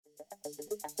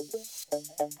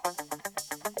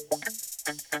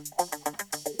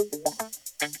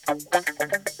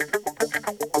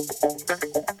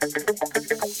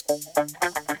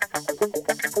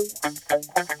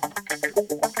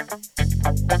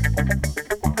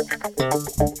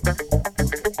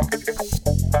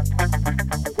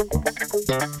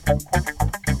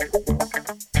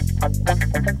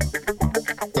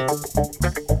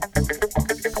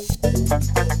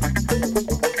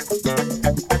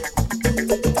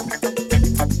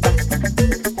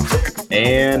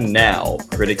And now,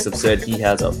 critics have said he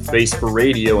has a face for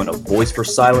radio and a voice for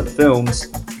silent films.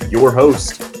 Your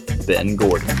host, Ben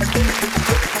Gordon.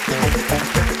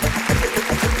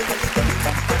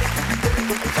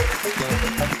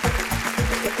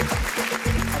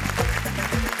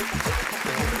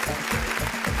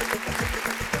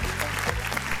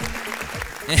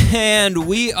 And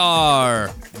we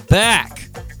are back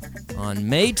on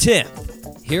May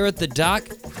 10th here at the Doc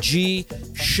G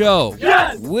Show.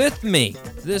 Yes! With me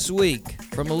this week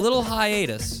from a little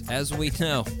hiatus, as we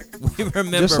know. We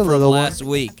remember from last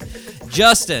week.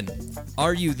 Justin,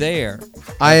 are you there?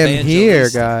 I am here,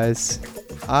 guys.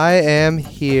 I am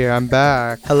here. I'm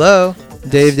back. Hello.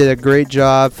 Dave did a great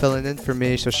job filling in for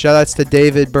me, so shout-outs to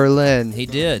David Berlin. He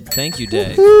did. Thank you,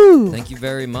 Dave. Woo-hoo. Thank you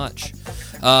very much.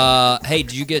 Hey,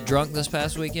 did you get drunk this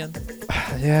past weekend?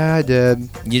 Yeah, I did.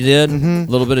 You did? Mm-hmm.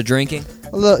 A little bit of drinking?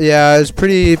 Yeah, it was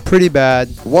pretty bad.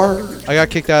 Word. I got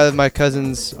kicked out of my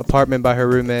cousin's apartment by her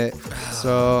roommate.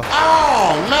 So.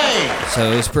 Oh, man.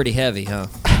 So it was pretty heavy, huh?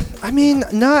 I mean,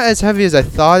 not as heavy as I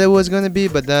thought it was going to be,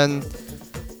 but then,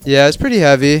 yeah, it's pretty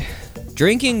heavy.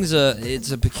 Drinking's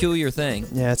it's a peculiar thing.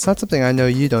 Yeah, it's not something I know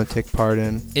you don't take part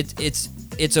in.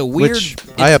 It's a weird. Which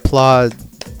I applaud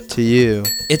to you.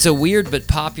 It's a weird but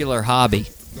popular hobby,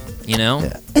 you know?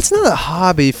 Yeah. It's not a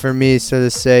hobby for me, so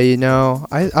to say, you know.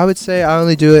 I would say I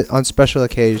only do it on special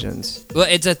occasions. Well,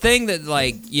 it's a thing that,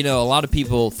 like, you know, a lot of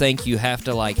people think you have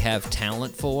to, like, have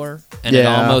talent for, and it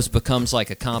almost becomes like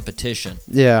a competition.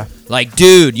 Yeah. Like,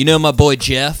 dude, you know my boy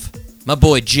Jeff? My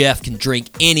boy Jeff can drink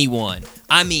anyone.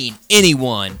 I mean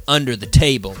anyone under the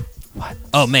table. What?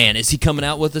 Oh, man, is he coming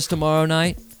out with us tomorrow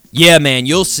night? Yeah, man,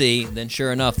 you'll see. Then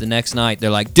sure enough, the next night, they're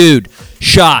like, dude,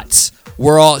 shots.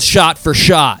 We're all shot for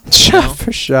shot. Shot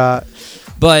for shot.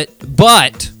 But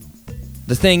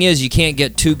the thing is, you can't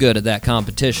get too good at that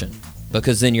competition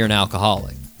because then you're an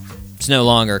alcoholic. It's no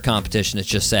longer a competition. It's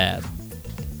just sad.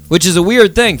 Which is a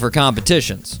weird thing for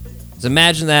competitions. So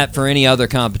imagine that for any other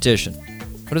competition.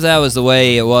 What if that was the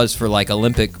way it was for, like,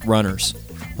 Olympic runners?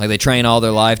 Like, they train all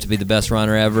their life to be the best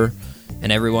runner ever,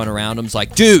 and everyone around them's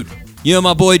like, dude, you know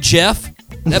my boy Jeff?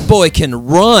 That boy can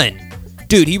run.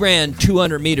 Dude, he ran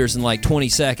 200 meters in like 20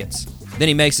 seconds. Then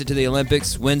he makes it to the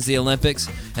Olympics, wins the Olympics,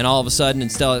 and all of a sudden,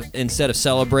 instead of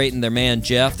celebrating their man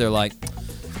Jeff, they're like,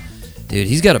 dude,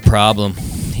 he's got a problem.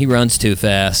 He runs too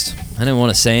fast. I didn't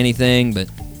want to say anything, but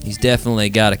he's definitely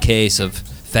got a case of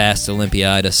fast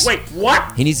Olympiitis. Wait,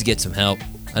 what? He needs to get some help.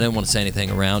 I didn't want to say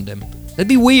anything around him. That'd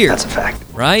be weird. That's a fact.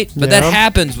 Right? But Yeah. that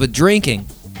happens with drinking.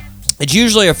 It's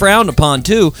usually a frowned upon,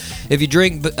 too, if you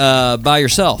drink by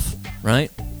yourself, right?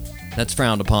 That's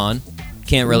frowned upon.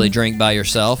 Can't really drink by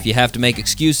yourself. You have to make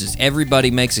excuses.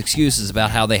 Everybody makes excuses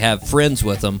about how they have friends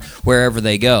with them wherever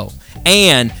they go.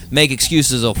 And make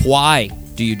excuses of why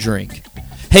do you drink.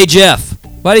 Hey, Jeff,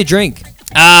 why do you drink?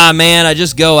 Ah, man, I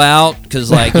just go out because,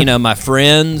 like, you know, my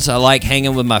friends. I like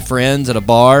hanging with my friends at a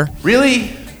bar.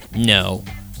 Really? No.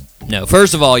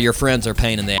 First of all, your friends are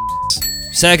pain in the ass.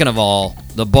 Second of all,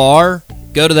 the bar,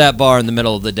 go to that bar in the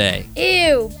middle of the day.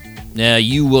 Ew. Now,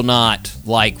 you will not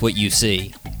like what you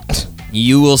see.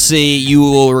 You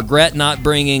will regret not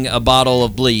bringing a bottle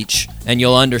of bleach, and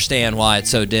you'll understand why it's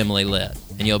so dimly lit.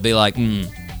 And you'll be like,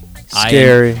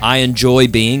 Scary. I enjoy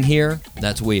being here.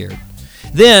 That's weird.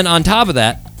 Then, on top of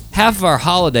that, half of our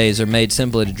holidays are made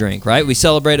simply to drink, right? We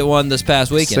celebrated one this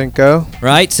past weekend. Cinco.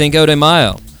 Right? Cinco de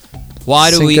Mayo.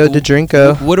 Why do Cinco de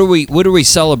Drinko. What are we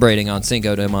celebrating on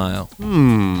Cinco de Mayo?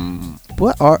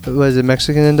 Was it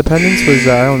Mexican independence?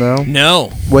 I don't know.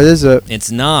 No. What is it? It's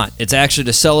not. It's actually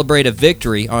to celebrate a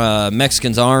victory,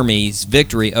 Mexican army's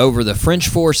victory over the French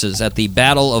forces at the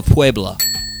Battle of Puebla.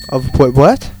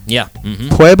 What? Yeah. Mm-hmm.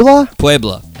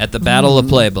 Puebla, at the Battle of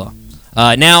Puebla.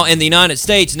 Now, in the United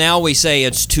States, now we say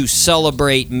it's to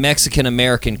celebrate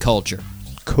Mexican-American culture.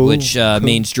 Cool. Which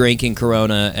means drinking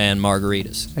Corona and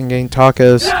margaritas. And getting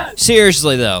tacos.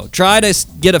 Seriously, though, try to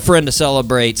get a friend to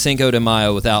celebrate Cinco de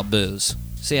Mayo without booze.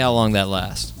 See how long that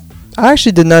lasts. I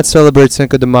actually did not celebrate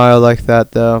Cinco de Mayo like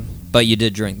that, though. But you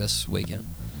did drink this weekend.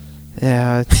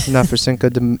 Yeah, not for Cinco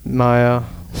de Mayo.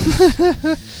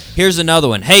 Here's another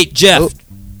one. Hey, Jeff,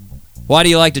 Why do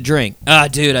you like to drink?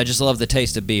 Dude, I just love the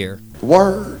taste of beer.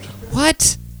 Word.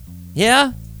 What?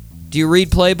 Yeah? Do you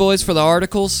read Playboys for the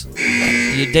articles? Do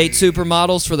you date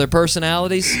supermodels for their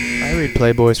personalities? I read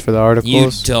Playboys for the You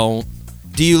articles. don't.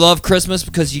 Do you love Christmas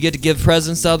because you get to give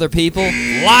presents to other people?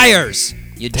 Liars!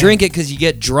 You drink it because you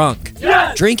get drunk.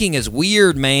 Yes! Drinking is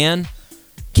weird, man.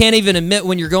 Can't even admit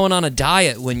when you're going on a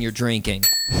diet when you're drinking.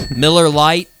 Miller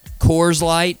Lite, Coors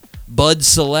Light, Bud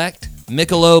Select,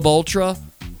 Michelob Ultra.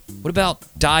 What about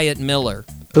Diet Miller,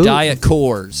 Ooh. Diet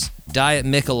Coors, Diet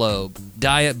Michelob,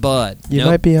 Diet Bud? You Nope.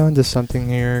 might be onto something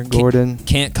here, Gordon.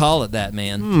 Can't call it that,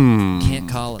 man. Can't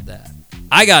call it that.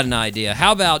 I got an idea.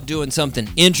 How about doing something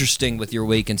interesting with your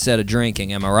week instead of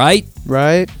drinking? Am I right?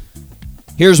 Right?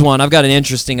 Here's one. I've got an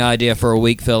interesting idea for a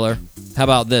week filler. How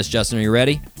about this, Justin? Are you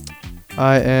ready?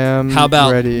 I am How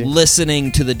about ready.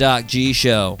 listening to the Doc G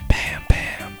Show? Bam,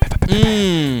 bam,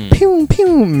 Mm. Pew,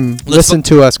 pew. Listen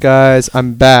to us, guys.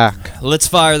 I'm back. Let's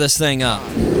fire this thing up.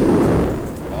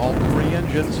 All 3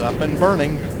 engines up and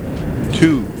burning.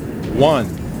 2,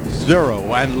 1,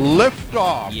 0, and lift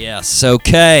off. Yes,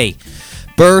 okay.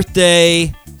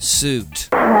 Birthday suit.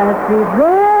 Happy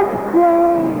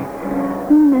birthday,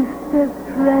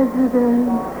 Mr.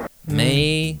 President.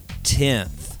 May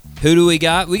 10th. Who do we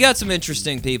got? We got some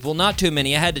interesting people. Not too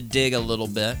many. I had to dig a little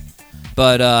bit.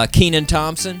 But Kenan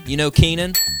Thompson. You know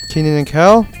Kenan? Kenan and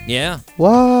Kel? Yeah.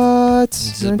 What?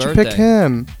 his Why don't you pick birthday.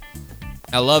 him?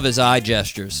 I love his eye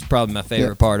gestures. Probably my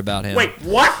favorite part about him. Wait,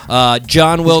 what?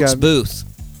 John Wilkes got- Booth.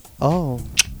 Oh,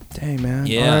 dang, man.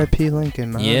 Yeah. R.I.P.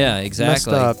 Lincoln, man. Yeah,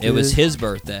 exactly. Messed up, It was dude. his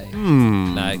birthday.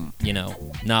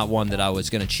 Not one that I was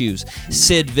going to choose.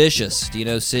 Sid Vicious. Do you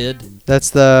know Sid? That's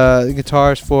the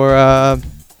guitarist for,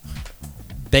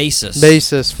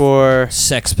 bassist for,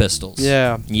 Sex Pistols.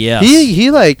 yeah. Yes.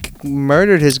 He like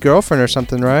murdered his girlfriend or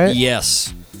something, right?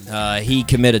 Yes. He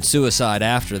committed suicide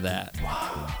after that.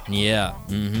 Yeah.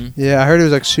 Mm-hmm. Yeah, I heard it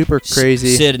was like super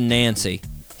crazy. Sid and Nancy.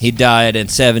 He died in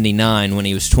 79 when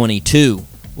he was 22.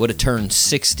 Would have turned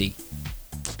 60.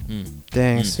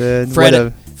 Dang, Sid. Fred- what a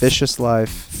vicious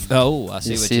life. Oh, I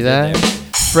see You what see you that? did there.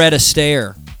 Fred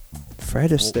Astaire. Fred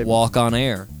Astaire. Walk on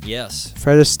Air. Yes.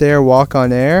 Fred Astaire, Walk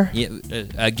on Air? Yeah,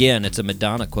 again, it's a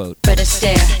Madonna quote. Fred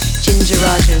Astaire, Ginger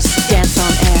Rogers, Dance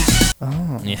on Air.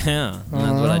 Oh. Yeah,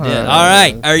 that's what I did. All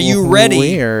right, are you ready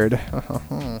Weird.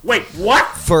 Wait, what?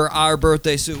 for our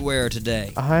birthday suit wear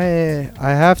today? I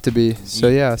have to be, so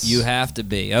yes. You have to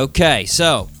be. Okay,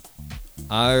 so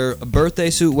our birthday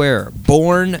suit wearer,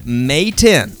 born May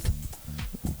 10th,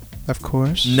 Of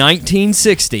course.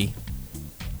 1960,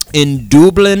 in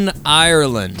Dublin,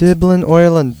 Ireland. Dublin,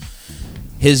 Ireland.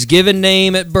 His given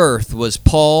name at birth was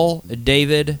Paul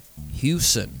David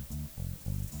Hewson.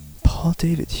 Paul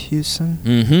David Hewson.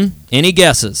 Mm-hmm. Any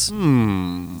guesses?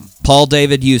 Paul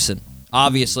David Hewson.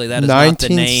 Obviously, that is not the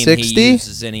name 1960? he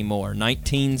uses anymore.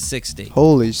 1960.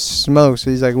 Holy smokes.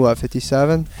 So he's like, what,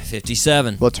 57?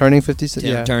 57. Well, turning 57?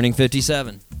 Yeah, Yeah. turning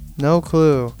 57. No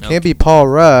clue. Nope. Can't be Paul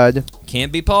Rudd.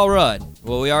 Can't be Paul Rudd.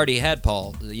 Well, we already had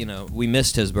Paul. You know, we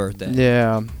missed his birthday.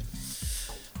 Yeah.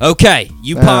 Okay,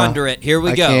 you ponder it. Here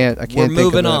we I go. can't We're think of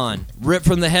moving it. on. Rip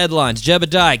from the headlines.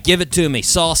 Jebediah, give it to me.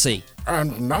 Saucy.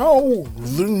 And now,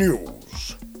 the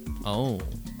news. Oh,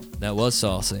 that was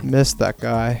saucy. Missed that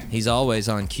guy. He's always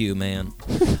on cue, man.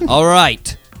 All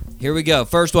right, here we go.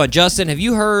 First one. Justin, have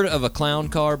you heard of a clown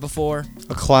car before?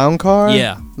 A clown car?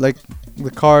 Yeah. Like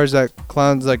the cars that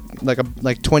clowns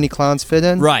like 20 clowns fit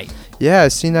in? Right. Yeah,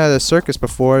 I've seen that at a circus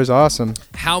before. It's awesome.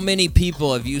 How many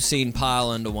people have you seen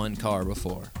pile into one car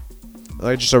before?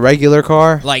 Like just a regular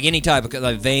car? Like any type of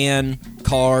like van,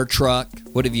 car, truck.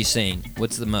 What have you seen?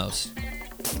 What's the most?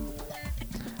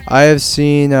 I have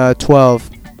seen 12.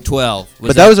 12.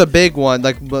 But that was a big one,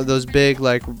 like those big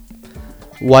like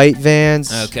white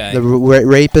vans. Okay. The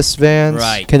rapist vans.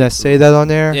 Right. Can I say that on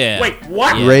there? Yeah. Wait,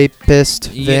 what? Yeah.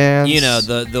 Rapist You- vans. You know,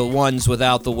 the ones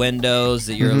without the windows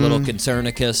that you're a little Mhm.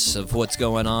 concernicus of what's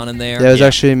going on in there. Yeah, it was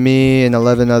actually me and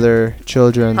 11 other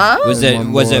children. Was and it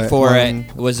one was it boy- for one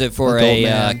a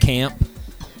adult man. camp?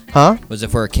 Huh? Was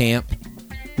it for a camp?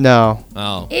 No.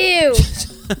 Oh. Ew.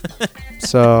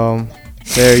 So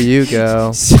there you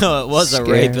go. So it was a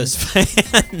Scary. rapist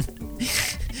fan.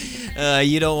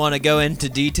 You don't want to go into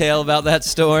detail about that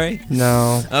story?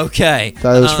 No. Okay.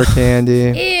 Thought it was for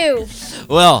candy. Ew.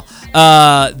 Well,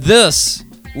 this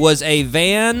was a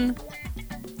van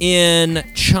in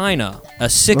China, a Ooh.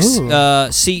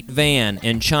 six-seat van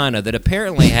in China that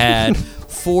apparently had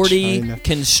 40 China.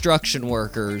 construction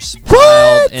workers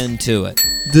piled into it.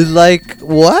 Did like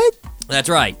what? That's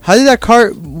right. How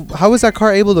was that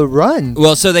car able to run?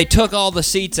 Well, so they took all the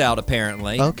seats out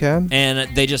apparently. Okay.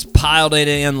 And they just piled it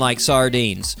in like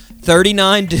sardines.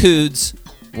 39 dudes,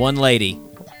 1 lady.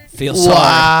 Feel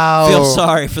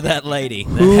sorry for that lady.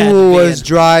 That had to Who be was an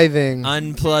driving?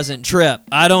 unpleasant trip.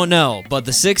 I don't know, but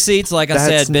the 6 seats, like I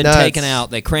That's said, been nuts. taken out.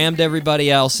 They crammed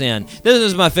everybody else in. This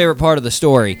is my favorite part of the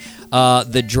story.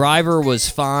 The driver was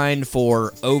fined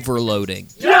for overloading.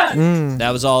 That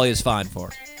was all he was fined for.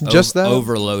 Just that?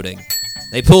 Overloading.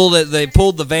 They pulled it. They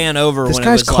pulled the van over This when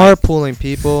guy's it was like. carpooling,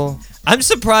 people. I'm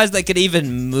surprised they could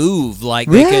even move. Like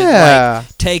they could Yeah.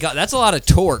 like take. That's a lot of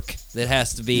torque that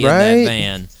has to be in Right? that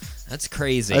van. That's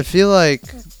crazy. I feel like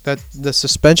that the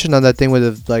suspension on that thing would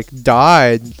have like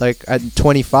died like at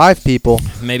 25 people.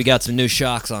 Maybe got some new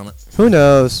shocks on it. Who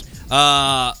knows?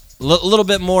 Little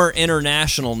bit more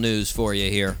international news for you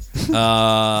here.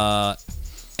 Have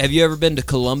you ever been to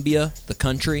Colombia, the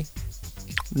country?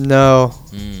 No.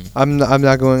 I'm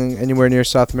not going anywhere near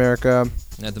South America.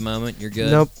 At the moment, you're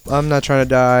good. Nope. I'm not trying to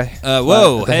die.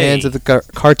 Whoa, At the hey. hands of the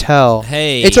cartel.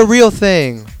 Hey. It's a real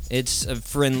thing. It's a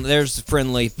there's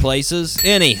friendly places.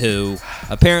 Anywho,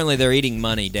 apparently they're eating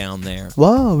money down there.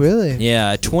 Whoa, really?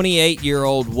 Yeah, a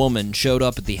 28-year-old woman showed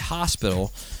up at the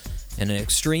hospital in an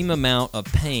extreme amount of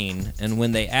pain, and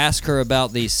when they asked her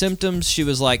about these symptoms, she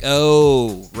was like,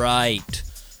 "Oh, right.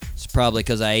 It's probably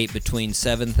because I ate between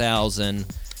 7,000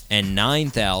 and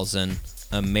 9,000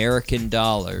 American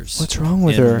dollars. What's wrong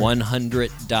with in her?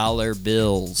 $100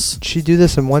 bills." Did she do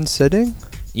this in one sitting?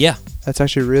 Yeah. That's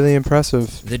actually really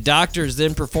impressive. The doctors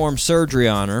then performed surgery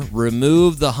on her,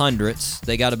 removed the hundreds.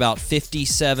 They got about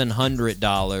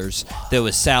 $5,700 that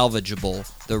was salvageable.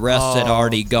 The rest had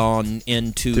already gone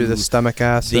into Through the stomach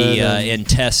acid. the and-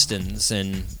 intestines,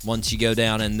 and once you go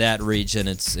down in that region,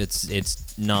 it's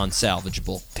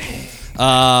non-salvageable.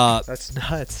 That's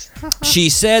nuts. She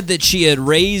said that she had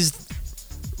raised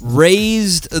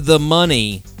the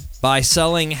money by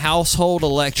selling household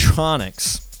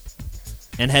electronics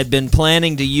and had been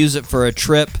planning to use it for a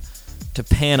trip to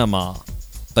Panama.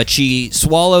 But she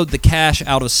swallowed the cash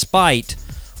out of spite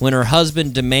when her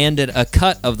husband demanded a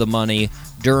cut of the money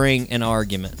during an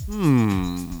argument.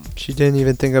 She didn't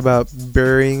even think about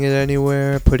burying it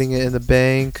anywhere, putting it in the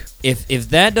bank. If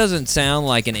that doesn't sound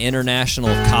like an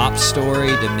international cop story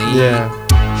to me, Yeah.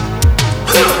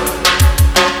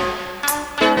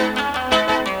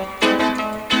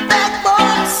 Bad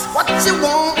boys, what you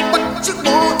want, what you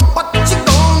want, what you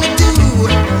gonna do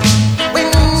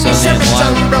when So then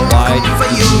Chevy why come for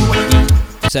you?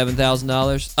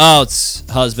 $7,000? Oh, it's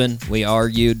husband. We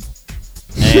argued.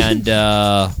 And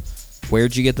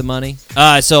where'd you get the money?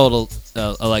 I sold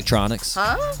electronics.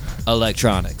 Huh?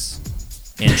 Electronics.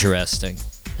 Interesting.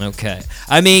 Okay.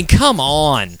 I mean, come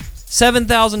on.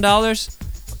 $7,000?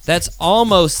 That's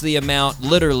almost the amount,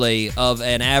 literally, of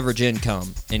an average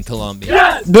income in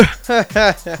Colombia.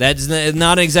 That's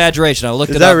not an exaggeration. I looked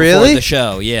Is it that up before really? the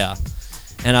show. Yeah.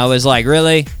 And I was like,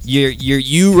 really?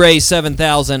 You raised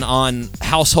 $7,000 on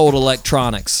household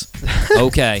electronics?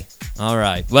 Okay. All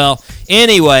right. Well,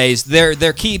 anyways,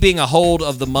 they're keeping a hold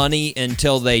of the money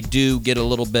until they do get a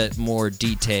little bit more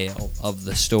detail of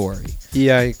the story.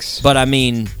 Yikes. But I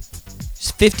mean,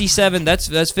 57. That's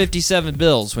 57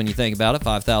 bills when you think about it.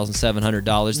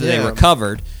 $5,700 that they Yeah.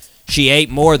 recovered. She ate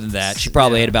more than that. She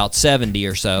probably ate about 70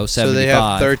 or so. 75. So they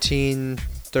have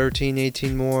 13,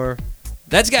 18 more.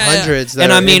 That's got hundreds that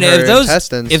and are I mean, in her if those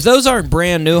intestines. aren't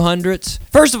brand new hundreds,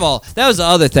 first of all, that was the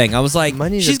other thing. I was like,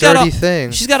 Money's she's a got dirty all,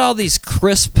 thing. she's got all these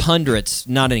crisp hundreds,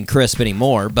 not any crisp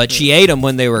anymore, but she ate them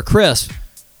when they were crisp.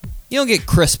 You don't get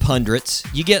crisp hundreds.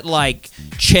 You get like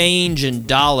change in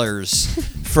dollars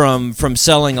from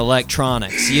selling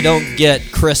electronics. You don't get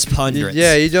crisp hundreds.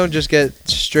 Yeah, you don't just get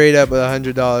straight up with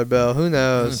 $100 bill. Who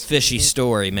knows? Fishy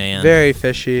story, man. Very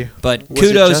fishy. But Was it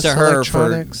kudos just to her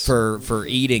electronics? for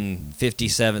eating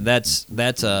 57. That's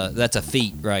a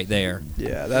feat right there.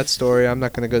 Yeah, that story. I'm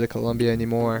not going to go to Colombia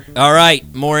anymore. All right,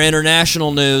 more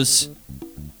international news.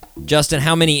 Justin,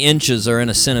 how many inches are in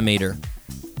a centimeter?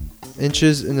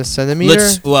 Inches in a centimeter?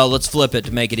 Let's flip it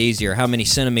to make it easier. How many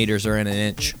centimeters are in an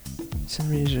inch?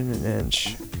 Centimeters in an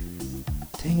inch.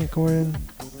 Dang it, Gordon.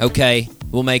 Okay,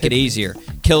 we'll make it easier.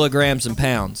 Kilograms and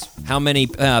pounds. How many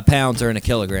pounds are in a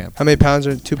kilogram? How many pounds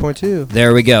are in 2.2?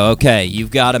 There we go. Okay,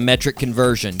 you've got a metric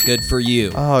conversion. Good for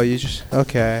you. Oh,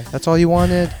 okay. That's all you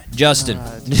wanted? Justin,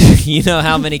 you know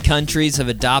how many countries have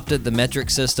adopted the metric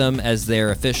system as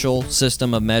their official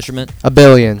system of measurement? 1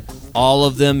 billion. All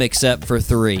of them except for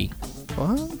 3.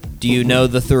 What? Do you know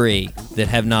the 3 that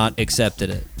have not accepted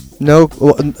it? No,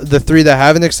 well, the 3 that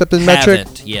haven't accepted metric?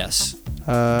 Haven't, yes.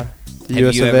 The Have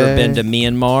US you of ever A. been to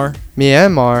Myanmar?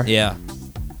 Myanmar? Yeah.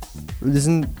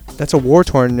 That's a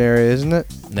war-torn area, isn't it?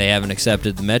 They haven't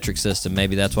accepted the metric system.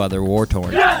 Maybe that's why they're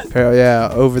war-torn. Yeah,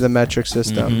 over the metric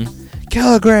system.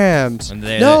 Kilograms. And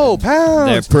they're- No,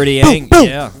 pounds. They're pretty Boom, angry. boom,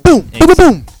 Yeah. boom, boom, boom,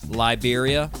 boom.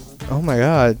 Liberia Oh my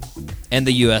God. and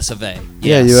the US of A.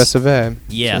 Yeah, Yes. US of A.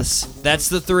 Yes. That's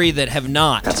the three that have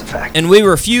not. That's a fact. And we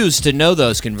refuse to know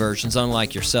those conversions,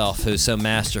 unlike yourself, who so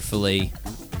masterfully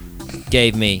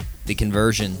gave me the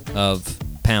conversion of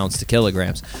pounds to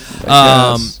kilograms.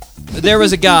 There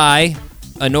was a guy,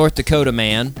 a North Dakota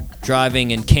man,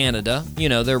 driving in Canada. You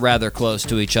know, they're rather close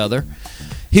to each other.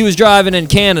 He was driving in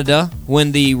Canada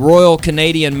when the Royal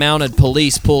Canadian Mounted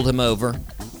Police pulled him over,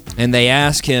 and they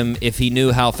asked him if he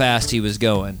knew how fast he was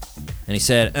going. And he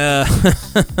said,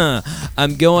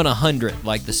 I'm going 100,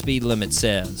 like the speed limit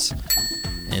says.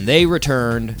 And they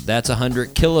returned, that's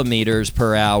 100 kilometers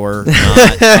per hour,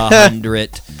 not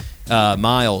 100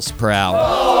 miles per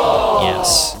hour.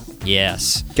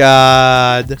 Yes.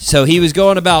 God. So he was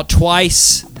going about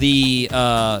twice the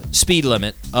speed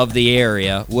limit of the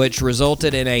area, which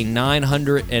resulted in a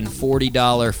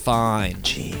 $940 fine.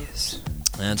 Jeez.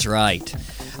 That's right.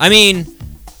 I mean,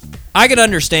 I could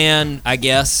understand, I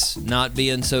guess, not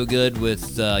being so good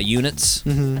with units.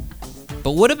 Mm-hmm.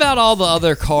 But what about all the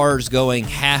other cars going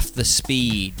half the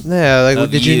speed? Yeah, like, Of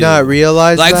did you you. not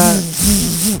realize Like,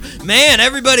 that? man,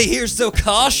 everybody here's so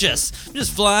cautious. I'm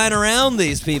just flying around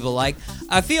these people. Like,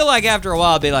 I feel like after a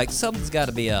while, I'd be like, something's got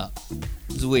to be up.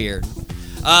 It's weird.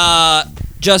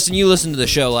 Justin, you listened to the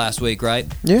show last week, right?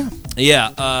 Yeah.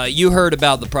 Yeah. You heard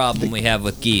about the problem we have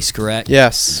with geese, correct?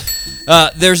 Yes.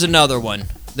 There's another one.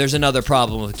 There's another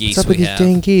problem with geese What's up with we these have.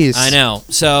 dang geese? I know.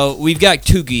 So we've got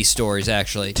two geese stories,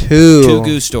 actually. Two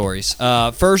goose stories.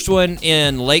 First one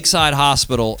in Lakeside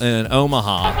Hospital in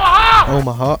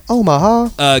Omaha. Omaha.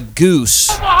 A goose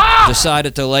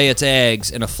decided to lay its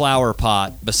eggs in a flower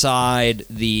pot beside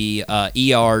the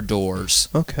ER doors.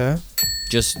 Okay.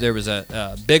 Just there was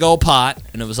a big old pot,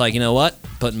 and it was like, you know what?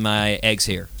 Putting my eggs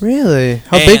here. Really?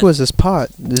 How And big was this pot?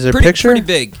 Is there a picture? Pretty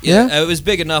big. Yeah? It was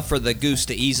big enough for the goose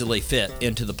to easily fit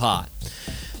into the pot.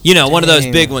 You know, one of those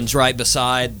Dang. big ones right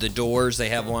beside the doors. They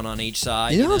have one on each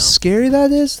side. You know how scary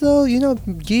that is, though? You know,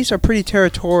 geese are pretty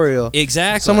territorial.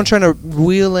 Exactly. Someone trying to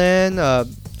wheel in a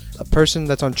person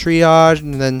that's on triage,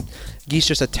 and then geese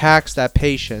just attacks that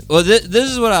patient. Well, this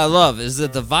is what I love, is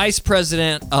that the vice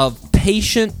president of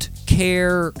Patient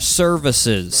Care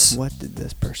Services What did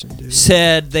this person do?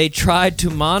 said they tried to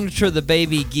monitor the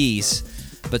baby geese,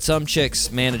 but some chicks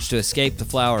managed to escape the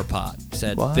flower pot.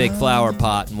 Said big flower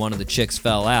pot, and one of the chicks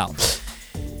fell out.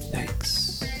 Yikes.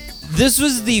 This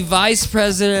was the vice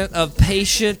president of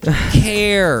Patient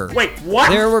Care. Wait, what?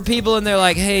 There were people in there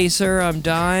like, hey, sir, I'm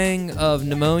dying of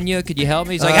pneumonia. Could you help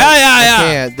me? He's like, I yeah.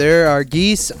 can't. There are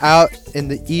geese out in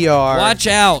the ER. Watch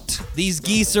out. These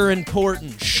geese are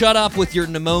important. Shut up with your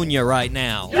pneumonia right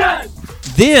now. Yes!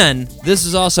 Then, this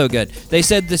is also good. They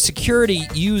said the security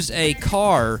used a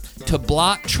car to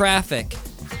block traffic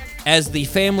as the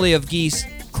family of geese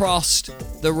crossed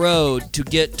the road to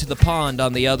get to the pond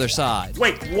on the other side.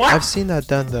 Wait, what? I've seen that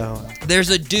done, though. There's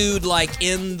a dude like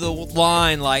in the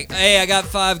line like, hey, I got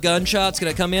 5 gunshots. Can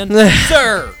I come in?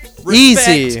 Sir, respect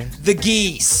Easy. the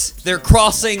geese. They're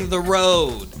crossing the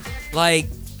road. Like,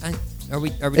 are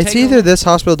we It's taking either this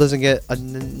hospital doesn't get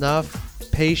enough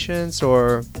patients,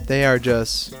 or they are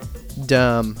just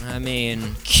dumb. I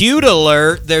mean, cute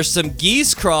alert. There's some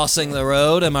geese crossing the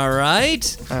road. Am I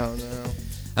right? I don't know.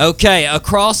 Okay,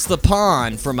 across the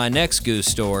pond for my next goose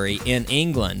story in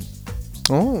England.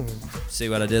 Oh. See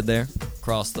what I did there?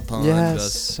 Across the pond.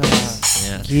 Yes.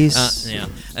 Yeah. Geese. Yeah.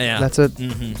 That's an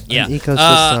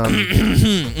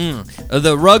ecosystem.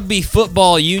 The Rugby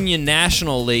Football Union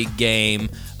National League game,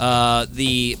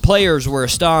 the players were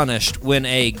astonished when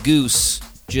a goose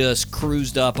just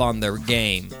cruised up on their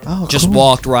game. Oh, just cool.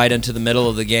 walked right into the middle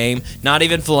of the game. Not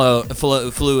even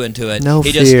flew into it. No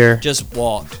he fear. just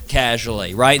walked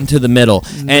casually right into the middle.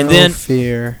 No And then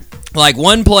fear. like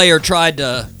one player tried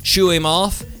to shoo him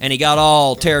off, and he got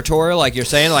all territorial, like you're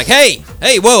saying, like, hey,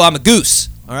 whoa, I'm a goose.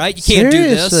 All right, you can't do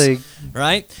Seriously. this,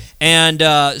 right?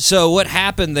 And so what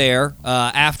happened there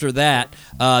after that?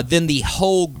 Then the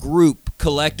whole group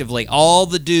collectively, all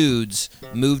the dudes,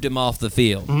 moved him off the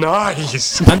field.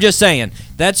 Nice. I'm just saying,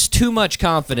 that's too much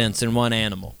confidence in one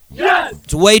animal. Yes!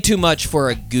 It's way too much for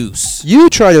a goose. You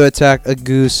try to attack a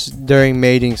goose during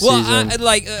mating Well, season.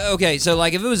 okay, so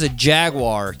like if it was a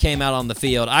jaguar came out on the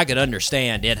field, I could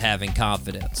understand it having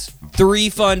confidence. 3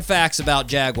 fun facts about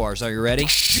jaguars. Are you ready?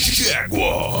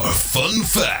 Jaguar fun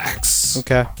facts.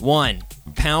 Okay. 1,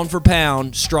 pound for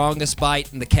pound, strongest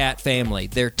bite in the cat family.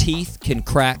 Their teeth can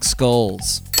crack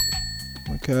skulls.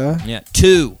 Okay. Yeah.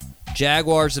 2,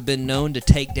 jaguars have been known to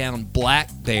take down black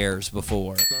bears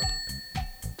before.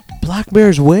 Black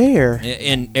bears where?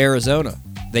 In Arizona.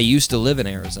 They used to live in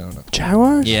Arizona.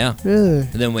 Jaguars? Yeah. Really?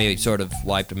 And then we sort of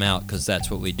wiped them out because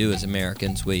that's what we do as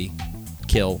Americans. We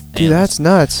kill animals. Dude, that's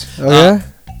nuts. Oh, yeah?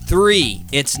 3,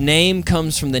 its name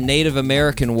comes from the Native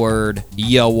American word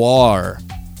yawar,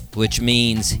 which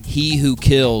means he who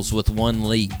kills with one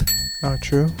leap. Oh,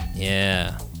 true.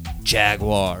 Yeah.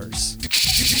 Jaguars.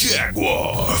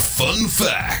 Jaguar fun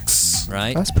facts.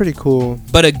 Right? That's pretty cool.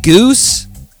 But a goose,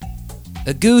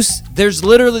 there's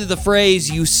literally the phrase,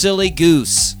 you silly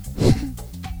goose.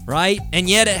 Right? And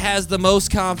yet it has the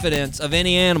most confidence of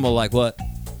any animal. Like what?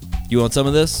 You want some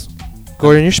of this?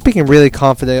 Gordon, you're speaking really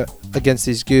confident against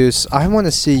these goose. I want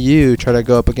to see you try to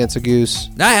go up against a goose.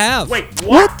 I have. Wait,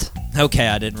 what? Okay,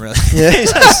 I didn't really. Yeah.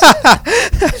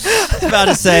 I was about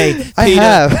to say, I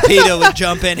have. PETA would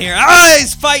jump in here. Oh,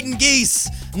 he's fighting geese.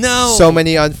 No. So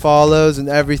many unfollows and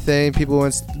everything. People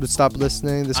would stop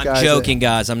listening. This I'm guy's joking,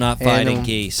 guys. I'm not fighting animal.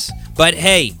 geese. But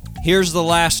hey, here's the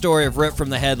last story of Rip from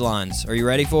the Headlines. Are you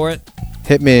ready for it?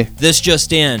 Hit me. This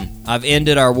just in. I've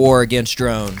ended our war against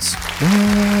drones.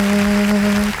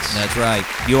 What? That's right.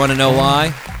 You want to know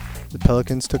why? The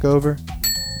Pelicans took over?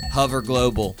 Hover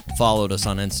Global followed us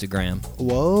on Instagram.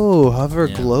 Whoa, Hover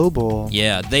Yeah. Global.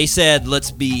 Yeah, they said,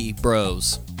 let's be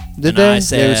bros. Did And they? I They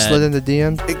said, slid in the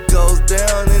DM? It goes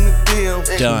down in the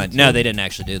DM. done. No, they didn't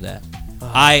actually do that.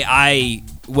 I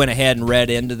went ahead and read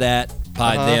into that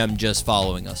by them just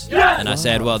following us. And I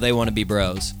said, well, they want to be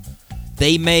bros.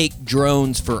 They make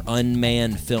drones for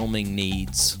unmanned filming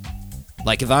needs.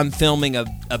 Like if I'm filming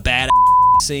a bad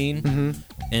scene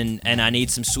and I need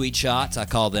some sweet shots, I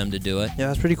call them to do it. Yeah,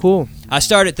 that's pretty cool. I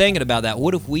started thinking about that.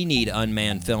 What if we need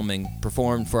unmanned filming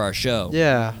performed for our show?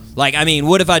 Yeah. Like, I mean,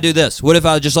 what if I do this? What if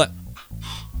I just like...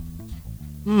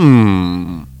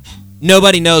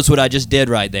 Nobody knows what I just did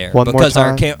right there. One more because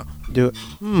our time. Do it.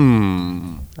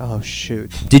 Oh,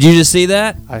 shoot. Did you just see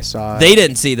that? I saw it. They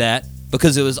didn't see that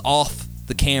because it was off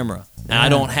the camera. And I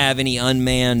don't have any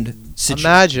unmanned situation.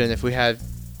 Imagine if we had...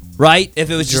 Right? If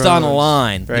it was just on a drones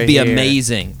line, right it'd be here.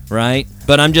 amazing, right?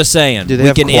 But I'm just saying, Do they we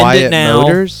have can quiet end it now.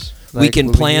 motors? We Like, can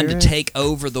will plan hear to it? take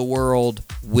over the world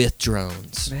with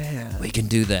drones. Man, We can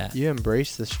do that. you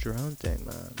embrace this drone thing,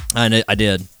 man. I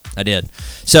did.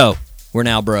 So, we're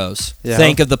now bros. Yeah.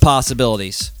 Think of the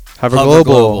possibilities. Hover Hover Global.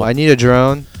 Global. I need a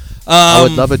drone. I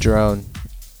would love a drone.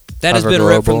 That has Hover been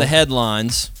ripped from Global. the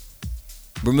headlines.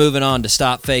 We're moving on to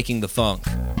Stop Faking the Funk.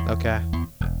 Okay.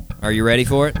 Are you ready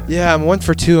for it? Yeah, I'm 1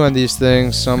 for 2 on these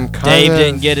things, so I'm kind Dave of...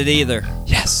 didn't get it either.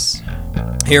 Yes.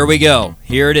 Here we go.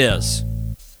 Here it is.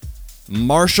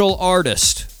 Martial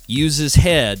artist uses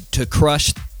head to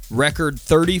crush record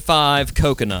 35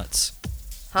 coconuts.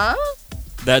 Huh?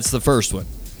 That's the first one.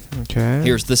 Okay.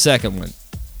 Here's the second one.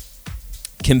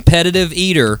 Competitive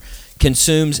eater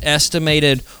consumes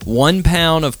estimated 1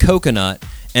 pound of coconut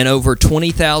and over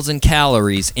 20,000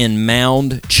 calories in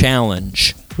Mound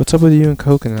Challenge. What's up with you and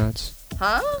coconuts?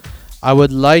 Huh? I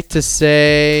would like to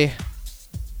say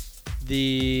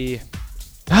the...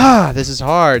 this is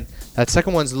hard. That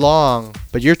second one's long,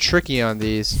 but you're tricky on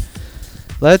these.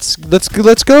 Let's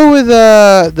go with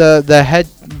the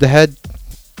head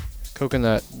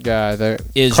coconut guy. The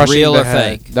Is crushing real the or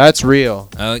head. fake? That's real.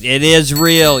 Oh, it is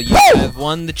real. You have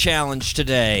won the challenge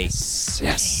today.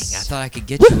 Yes. I thought I could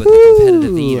get you with the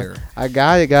competitive Woo! eater. I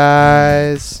got it,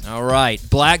 guys. All right,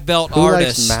 black belt Who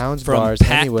artist likes Mounds from bars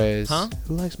Pac- anyways? Huh?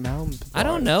 Who likes Mounds bars? I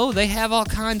don't know. They have all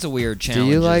kinds of weird Do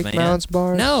challenges. you like man. Mounds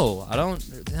bars? No, I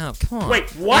don't. No, come on. Wait,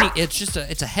 what?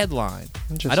 It's a headline.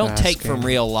 I'm just I don't take asking. from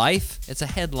real life. It's a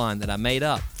headline that I made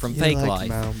up from You fake like life.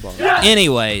 Mound bars.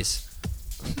 Anyways,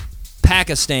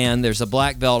 Pakistan, there's a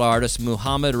black belt artist,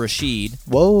 Muhammad Rashid,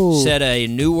 Whoa. set a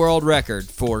new world record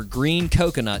for green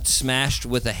coconut smashed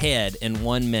with a head in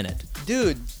 1 minute.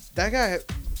 Dude, that guy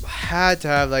had to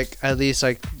have like at least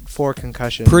like 4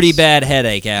 concussions. Pretty bad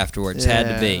headache afterwards,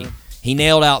 had to be. Yeah. He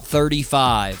nailed out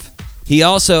 35. He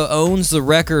also owns the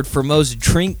record for most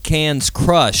drink cans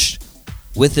crushed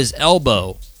with his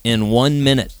elbow in 1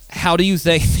 minute. How do you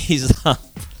think he's up?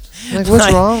 Like,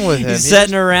 what's wrong with him? He's He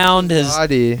setting just around his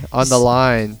body on the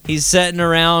line. He's setting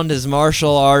around his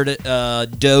martial art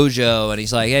dojo, and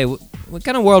he's like, "Hey, what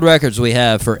kind of world records we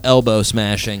have for elbow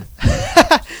smashing?"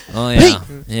 Oh yeah,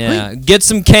 yeah. Get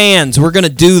some cans. We're gonna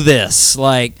do this.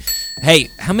 Like, Hey,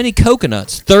 how many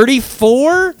coconuts?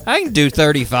 34? I can do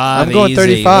 35. I'm going easy.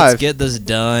 35. Let's get this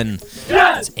done.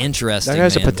 It's interesting. That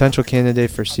guy's man. a potential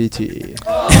candidate for CTE.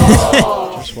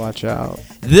 Just watch out.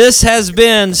 This has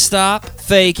been Stop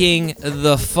Faking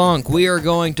the Funk. We are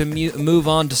going to move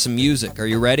on to some music. Are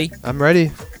you ready? I'm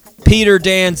ready. Peter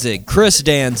Danzig, Chris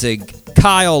Danzig,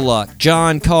 Kyle Luck,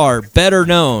 John Carr, better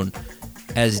known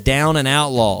as Down and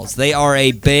Outlaws. They are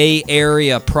a Bay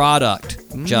Area product,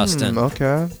 Justin.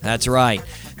 Okay. That's right.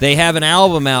 They have an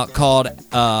album out called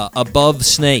Above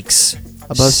Snakes.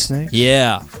 Above Snakes?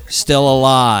 Yeah. Still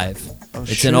alive. Oh,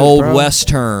 it's shit, an Old bro. West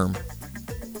term.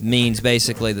 Means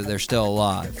basically that they're still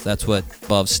alive. That's what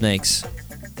Above Snakes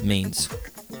means.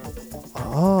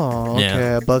 Oh, okay.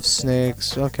 Yeah. Above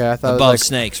Snakes. Okay, I thought Above it was like,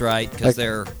 snakes, right? Because like-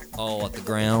 they're all at the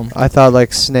ground. I thought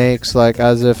like snakes, like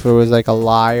as if it was like a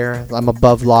liar. I'm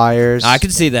above liars. I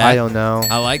could see that. I don't know.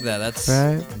 I like that. That's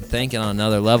Right. I'm thinking on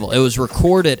another level. It was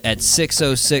recorded at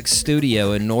 606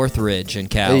 Studio in Northridge in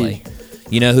Cali. Hey.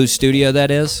 You know whose studio that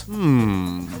is?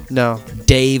 No.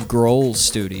 Dave Grohl's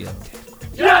studio.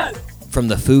 From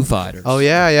the Foo Fighters. Oh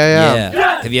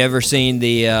yeah. Have you ever seen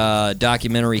the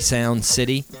documentary Sound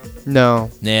City? No.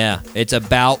 Yeah. It's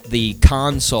about the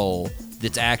console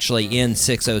that's actually in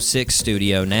 606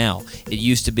 Studio now. It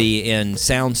used to be in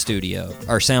Sound Studio,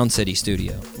 or Sound City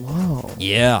Studio. Whoa.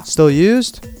 Yeah. Still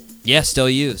used? Yeah, still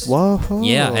used. Whoa.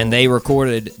 Yeah, and they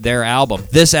recorded their album.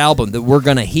 This album that we're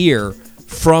going to hear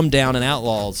from Down and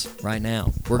Outlaws right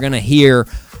now. We're going to hear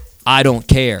I Don't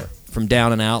Care from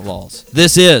Down and Outlaws.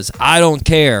 This is I Don't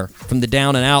Care from the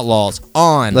Down and Outlaws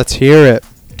on Let's hear it.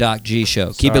 Doc G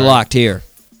Show. Keep it Sorry. locked here.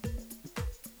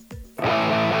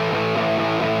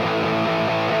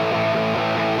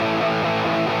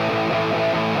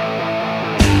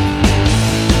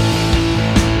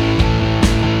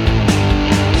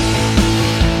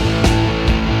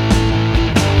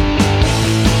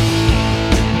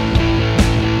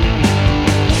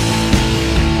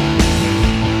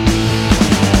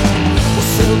 I'll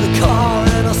sell the car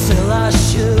and I'll sell our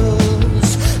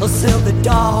shoes. I'll sell the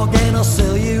dog and I'll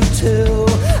sell you too.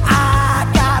 I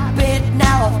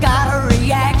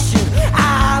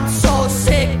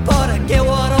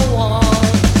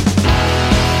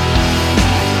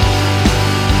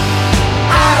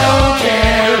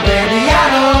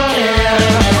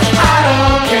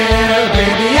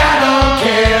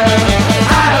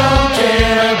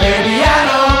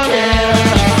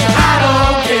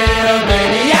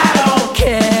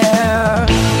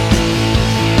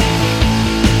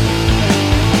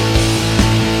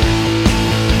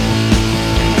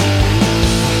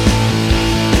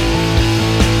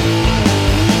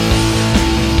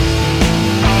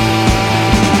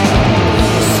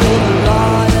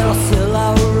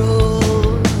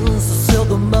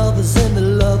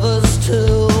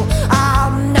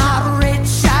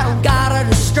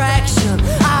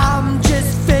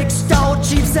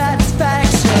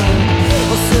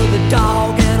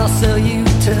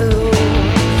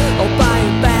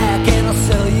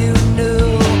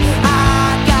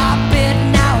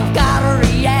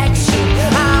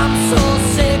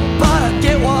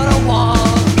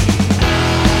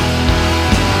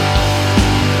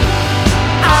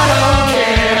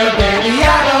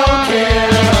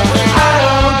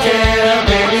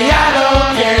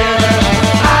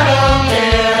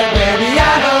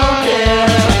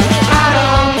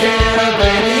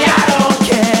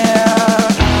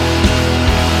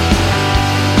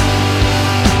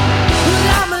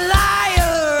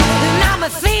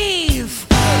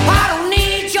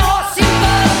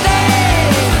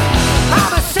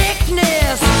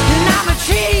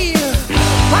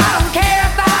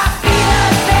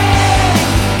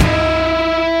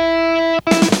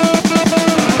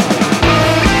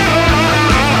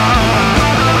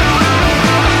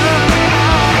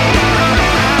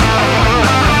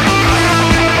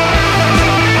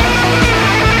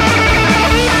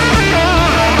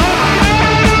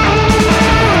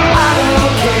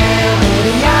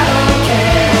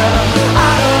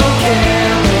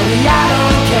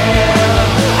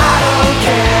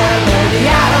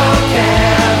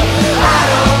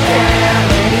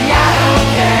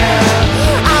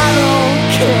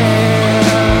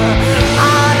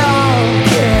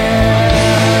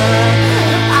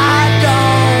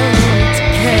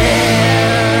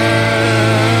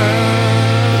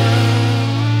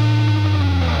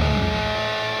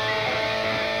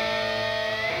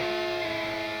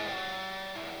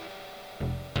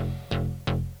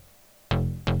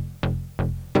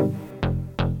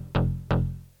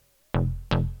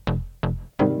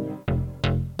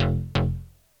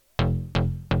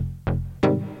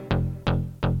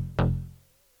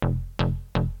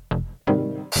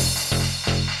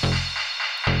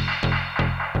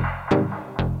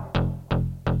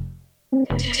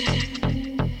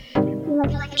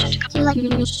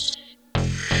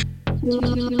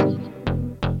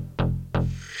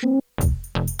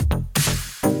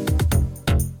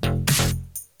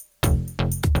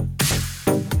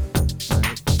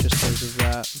Just closes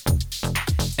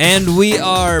that. And we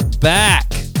are back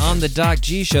on the Doc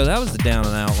G Show. That was the Down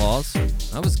and Outlaws.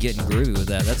 I was getting groovy with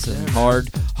that. That's a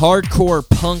hardcore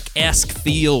punk-esque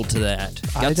feel to that.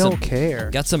 I don't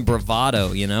care. Got some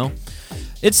bravado, you know.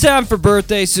 It's time for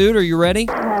Birthday Suit. Are you ready?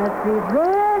 Happy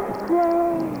birthday,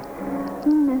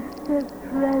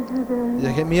 Mr. President.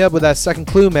 Yeah, hit me up with that second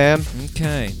clue, man.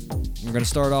 Okay. We're going to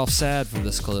start off sad for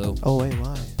this clue. Oh, wait,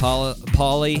 why?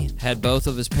 Paulie had both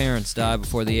of his parents die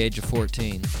before the age of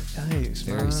 14. Yikes,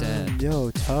 Very man. sad.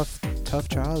 Yo, tough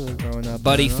childhood growing up.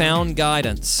 But he found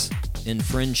guidance in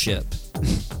friendship.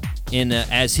 In,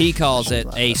 as he calls it,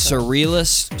 a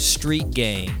surrealist street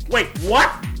gang. Wait,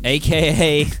 what?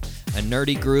 AKA a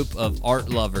nerdy group of art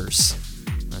lovers.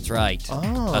 That's right.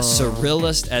 Oh. A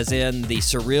surrealist, as in the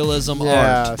surrealism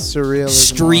Yeah, art. surrealism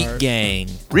Street art. gang.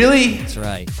 Really? That's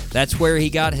right. That's where he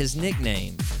got his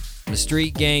nickname. The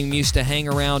street gang used to hang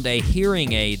around a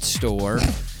hearing aid store,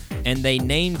 and they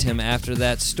named him after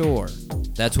that store.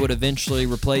 That's what eventually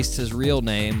replaced his real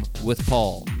name with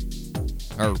Paul.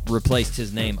 Or replaced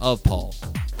his name of Paul.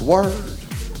 Word.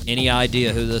 Any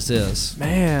idea who this is?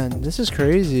 Man, this is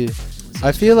crazy.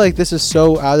 I feel like this is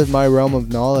so out of my realm of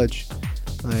knowledge.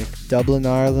 Like Dublin,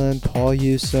 Ireland, Paul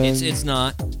Hewson. It's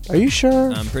not. Are you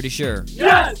sure? I'm pretty sure.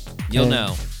 Yes! You'll Yeah.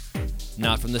 know.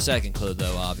 Not from the second clue,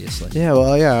 though, obviously. Yeah,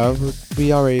 well, yeah,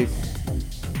 we already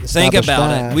Think established about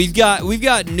that. it. We've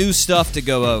got new stuff to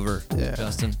go over, Yeah.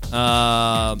 Justin.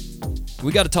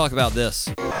 We got to talk about this.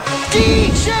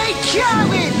 DJ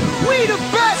Khaled, we the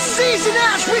best season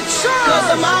as return.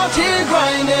 Cause I'm out here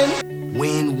grinding.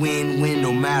 Win, win, win,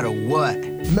 no matter what.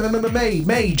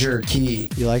 Major key.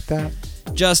 You like that?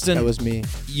 Justin, That was me.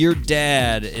 your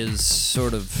dad is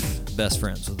sort of best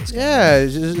friends with this guy. Yeah,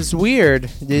 it's weird.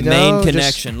 You know, Main just-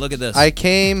 connection. Look at this. I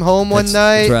came home one That's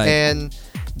night right. and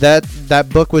that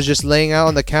book was just laying out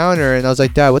on the counter, and I was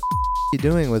like, Dad, what the are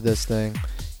you doing with this thing?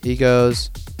 He goes,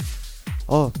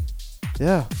 oh,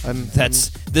 yeah,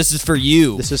 This is for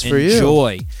you. This is for you.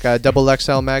 Enjoy. got a double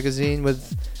XL magazine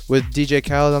with DJ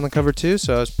Khaled on the cover too,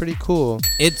 so it's pretty cool.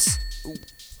 It's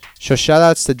So shout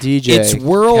outs to DJ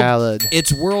Khaled.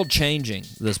 It's world changing,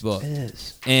 this book. It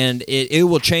is. And it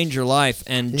will change your life.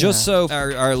 And just so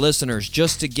our listeners,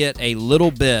 just to get a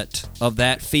little bit of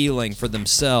that feeling for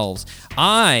themselves,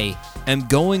 I am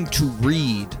going to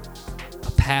read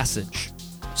a passage.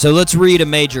 So let's read a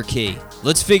major key.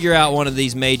 Let's figure out one of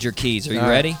these major keys. Are you All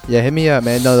right. ready? Yeah, hit me up,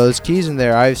 man. No, those keys in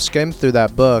there, I've skimmed through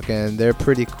that book, and they're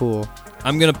pretty cool.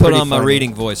 I'm going to put Pretty on my funny.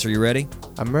 reading voice. Are you ready?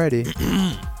 I'm ready.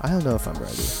 I don't know if I'm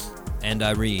ready. And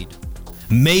I read.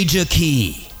 Major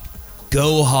key.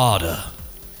 Go harder.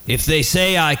 If they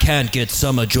say I can't get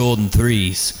Summer Jordan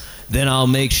 3s, then I'll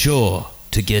make sure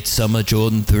to get Summer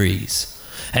Jordan 3s.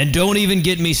 And don't even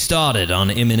get me started on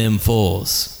Eminem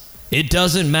 4s. It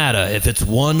doesn't matter if it's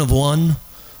 1 of 1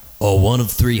 or 1 of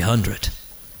 300.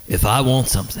 If I want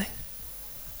something,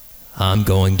 I'm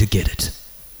going to get it.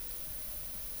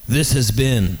 This has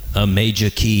been a Major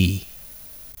Key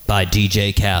by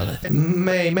DJ Khaled.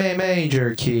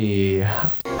 Major key.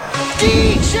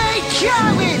 DJ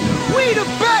Khaled, we the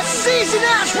best season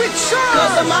as return.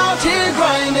 Cause I'm out here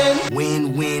grinding.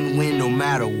 Win, win, win, no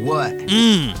matter what.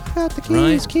 I got the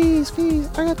keys, Right. keys.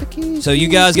 I got the keys. So you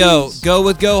keys, guys keys. go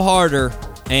with Go Harder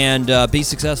and be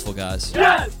successful, guys.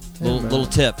 Yes! Little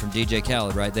tip from DJ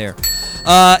Khaled right there.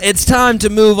 It's time to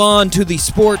move on to the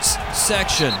sports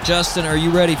section. Justin, are you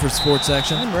ready for sports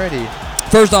section? I'm ready.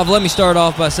 First off, let me start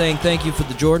off by saying thank you for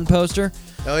the Jordan poster.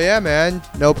 Oh yeah, man.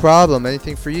 No problem.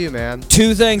 Anything for you, man.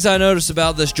 Two things I noticed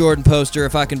about this Jordan poster,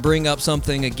 if I can bring up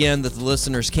something again that the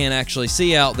listeners can't actually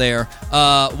see out there.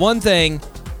 One thing,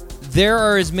 there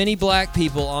are as many black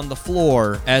people on the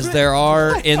floor as there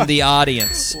are in the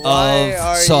audience Why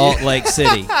are of Salt you- Lake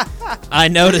City. I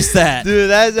noticed that. Dude,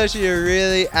 that is actually a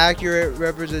really accurate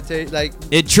representation. Like,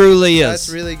 It truly is. that's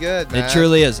really good, man. It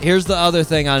truly is. Here's the other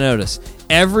thing I noticed.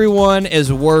 Everyone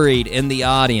is worried in the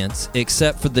audience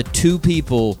except for the two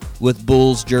people with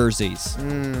Bulls jerseys.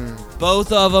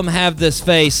 Both of them have this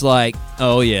face like,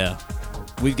 oh yeah,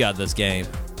 we've got this game.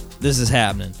 This is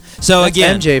happening. So That's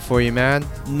again, MJ for you, man.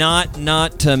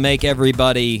 not to make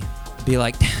everybody be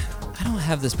like, I don't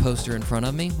have this poster in front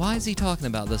of me. Why is he talking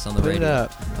about this on the Put it radio?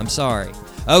 up. I'm sorry.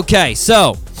 Okay,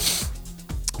 so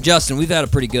Justin, we've had a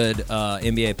pretty good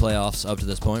NBA playoffs up to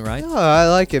this point, right? Oh, I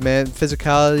like it, man.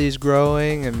 Physicality is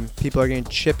growing, and people are getting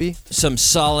chippy. Some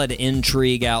solid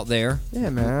intrigue out there. Yeah,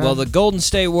 man. Well, the Golden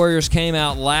State Warriors came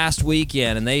out last week,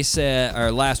 and they said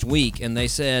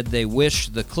they wish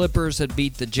the Clippers had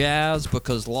beat the Jazz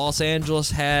because Los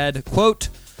Angeles had, quote,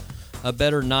 a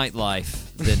better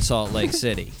nightlife than Salt Lake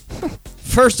City.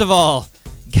 First of all,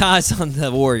 guys on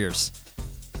the Warriors,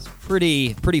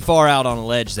 pretty far out on a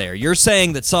ledge there. You're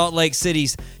saying that Salt Lake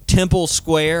City's Temple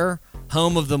Square,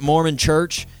 home of the Mormon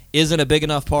Church, isn't a big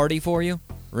enough party for you?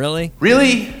 Really?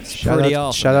 Shout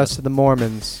outs to the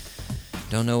Mormons.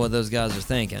 Don't know what those guys are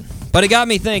thinking. But it got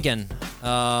me thinking,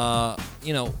 what's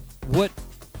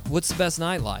the best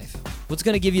nightlife? What's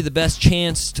going to give you the best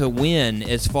chance to win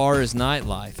as far as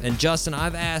nightlife? And Justin,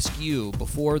 I've asked you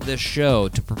before this show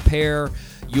to prepare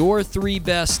your 3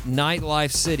 best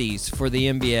nightlife cities for the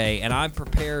NBA, and I've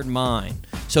prepared mine.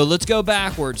 So let's go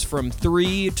backwards from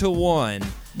 3 to 1.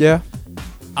 Yeah.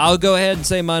 I'll go ahead and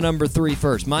say my number 3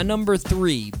 first. My number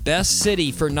 3 best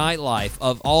city for nightlife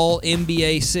of all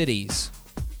NBA cities,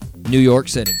 New York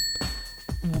City.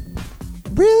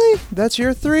 Really? That's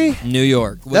your 3? New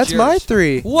York. That's my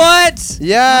 3. What?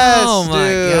 Yes, oh my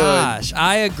dude. gosh.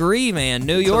 I agree, man.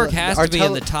 New York has to be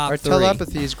in the top 3. Our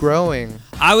telepathy is growing.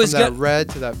 I was from that red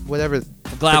to that whatever.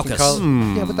 Glaucus.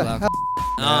 Yeah, what the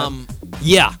hell?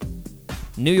 Yeah.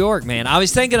 New York, man. I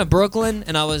was thinking of Brooklyn,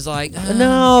 and I was like,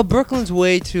 no, Brooklyn's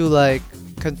way too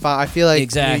confined. I feel like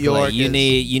exactly. New York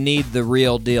you need the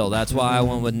real deal. That's why I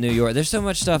went with New York. There's so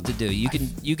much stuff to do.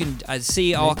 I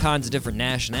see all kinds of different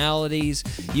nationalities.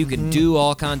 You can do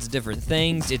all kinds of different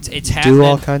things. It's happening. Do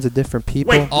all kinds of different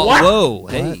people. Wait, what? Whoa,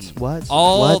 hey. What?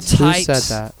 All what? types. Who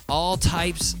said that? All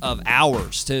types of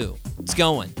hours too. It's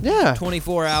going. Yeah.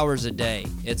 24 hours a day.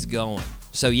 It's going.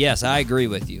 So yes, I agree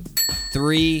with you.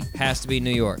 3 has to be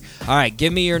New York. All right,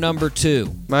 give me your number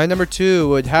 2. My number 2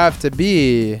 would have to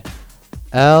be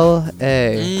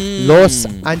L.A. Los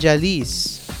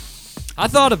Angeles. I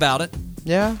thought about it.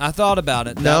 Yeah? I thought about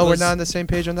it. No, we're not on the same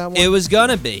page on that one? It was going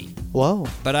to be. Whoa.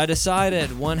 But I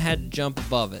decided one had to jump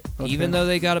above it. Okay. Even though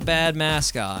they got a bad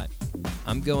mascot,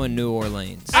 I'm going New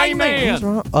Orleans. What's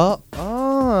wrong?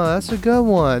 Oh, that's a good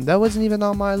one. That wasn't even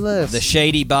on my list. The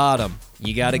Shady Bottom.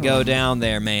 You got to go down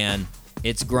there, man.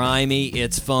 It's grimy.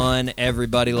 It's fun.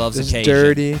 Everybody loves it's occasion.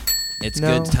 dirty. It's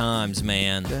good times,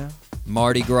 man. Yeah.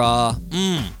 Mardi Gras.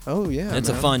 Oh, yeah, It's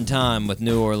a fun time with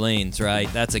New Orleans,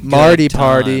 right? That's a good Mardi time.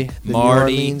 party. The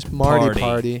Mardi New Orleans Mardi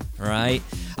party. Right?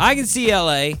 I can see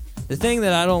L.A. The thing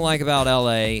that I don't like about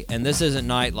L.A., and this isn't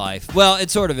nightlife. Well,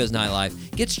 it sort of is nightlife.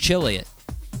 It gets chilly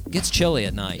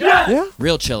at night. Yeah?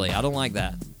 Real chilly. I don't like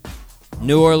that.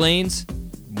 New Orleans,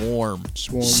 warm.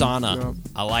 Sauna. Yeah.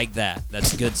 I like that.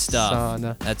 That's good stuff.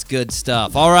 Sauna. That's good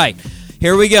stuff. All right.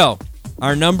 Here we go.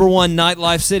 Our number 1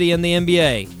 nightlife city in the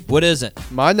NBA. What is it?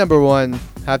 My number 1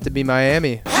 have to be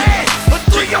Miami. Hey,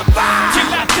 3 or 5 till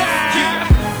I die.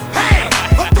 Hey,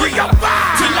 3 or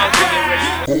 5 till I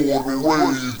die. Born and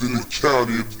raised in the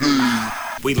county of Dade.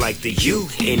 We like the U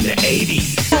in the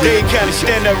 80s. Dade County,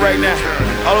 stand up right now.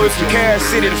 All the way from Carroll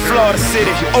City to Florida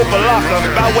City. Opalaka,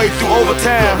 by way through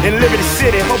Overtown in Liberty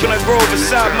City. Coconut Grove in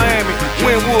South Miami.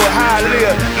 Wynwood,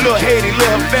 Hialeah, Little Haiti,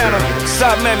 Little Havana.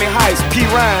 South Miami Heights, P.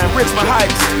 Ryan, Richmond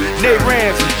Heights, Nate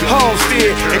Ranch,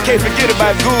 Homestead, and can't forget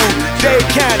about Gould. Dade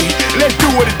County, let's do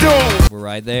what it do. We're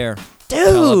right there.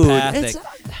 Dude, Telepathic.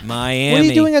 Miami. What are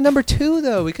you doing at number 2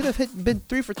 though? We could have been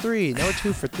 3 for 3. Now we're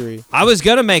 2 for 3. I was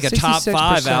gonna make a top 66%.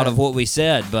 5 out of what we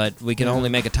said, but we can only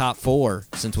make a top 4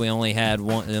 since we only had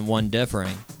one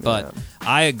differing. But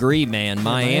I agree, man.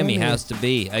 Miami has to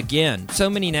be again. So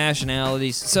many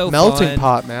nationalities, so melting fun.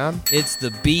 pot, man. It's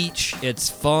the beach. It's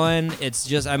fun. It's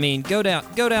just, I mean, go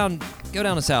down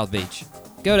to South Beach.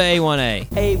 Go to A1A.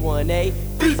 A1A.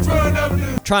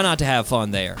 Try not to have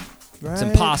fun there. Right. It's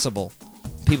impossible.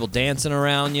 People dancing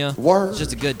around you. It's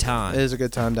just a good time. It is a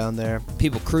good time down there.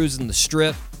 People cruising the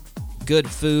strip. Good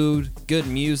food. Good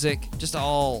music. Just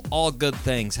all good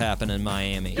things happen in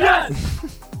Miami.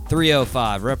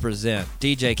 305, represent.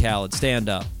 DJ Khaled, stand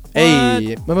up.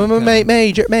 Hey,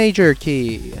 major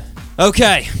key.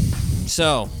 Okay,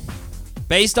 so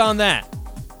based on that,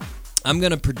 I'm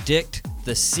going to predict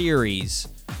the series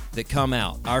that come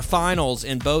out. Our finals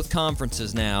in both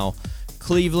conferences now.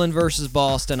 Cleveland versus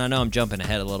Boston. I know I'm jumping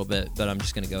ahead a little bit, but I'm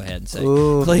just going to go ahead and say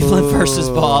Cleveland versus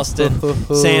Boston.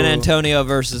 San Antonio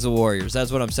versus the Warriors.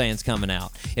 That's what I'm saying is coming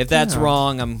out. If that's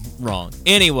wrong, I'm wrong.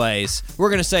 Anyways, we're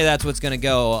going to say that's what's going to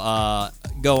go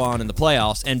on in the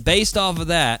playoffs. And based off of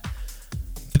that,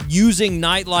 using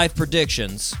nightlife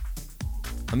predictions,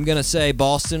 I'm going to say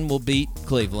Boston will beat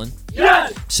Cleveland.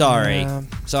 Yes! Sorry,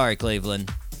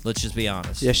 Cleveland. Let's just be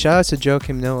honest. Yeah, shout out to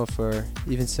Joakim Noah for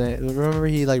even saying. Remember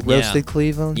he roasted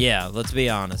Cleveland? Yeah, let's be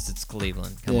honest. It's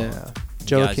Cleveland. Come on.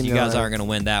 You guys aren't going to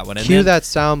win that one. And cue that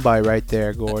soundbite right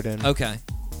there, Gordon. Okay.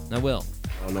 I will.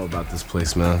 I don't know about this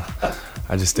place, man.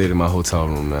 I just stayed in my hotel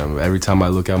room, man. Every time I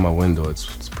look out my window,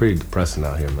 it's pretty depressing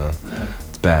out here, man.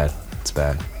 It's bad. It's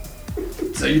bad.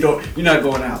 So you're not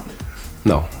going out?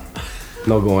 No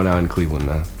going out in Cleveland,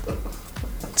 man.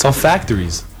 It's all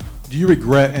factories. Do you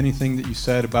regret anything that you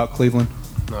said about Cleveland?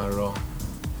 Not at all.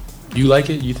 Do you like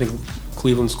it? You think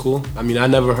Cleveland's cool? I mean, I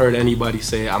never heard anybody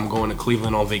say I'm going to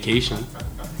Cleveland on vacation.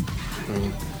 I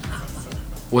mean,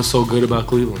 what's so good about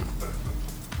Cleveland?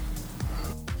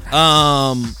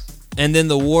 And then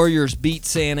the Warriors beat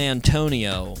San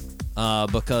Antonio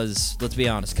because, let's be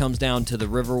honest, comes down to the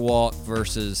Riverwalk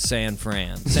versus San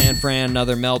Fran. San Fran,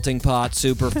 another melting pot,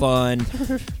 super fun.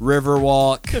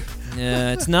 Riverwalk,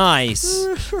 it's nice.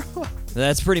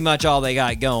 That's pretty much all they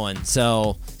got going.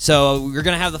 So we're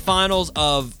going to have the finals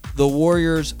of the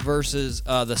Warriors versus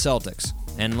the Celtics.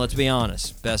 And let's be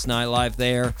honest, best nightlife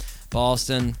there.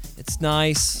 Boston, it's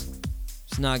nice.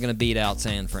 It's not going to beat out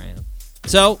San Fran.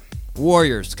 So,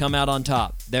 Warriors come out on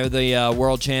top. They're the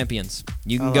world champions.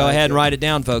 You can go ahead and write it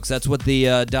down, folks. That's what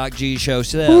the Doc G show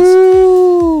says.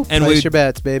 Woo! And Place your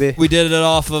bets, baby. We did it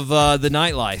off of the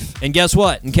nightlife. And guess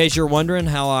what? In case you're wondering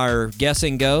how our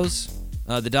guessing goes,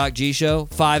 the Doc G show,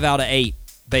 5 out of 8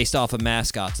 based off of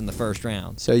mascots in the first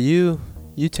round. So you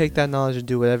take that knowledge and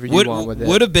do whatever you want with it.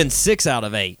 Would have been 6 out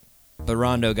of 8, but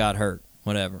Rondo got hurt.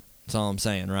 Whatever. That's all I'm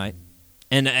saying, right?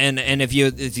 And if you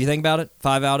think about it,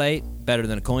 5 out of 8, better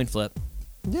than a coin flip.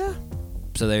 Yeah.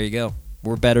 So there you go.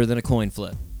 We're better than a coin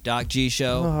flip. Doc G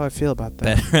show. I don't know how I feel about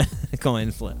that. Better than a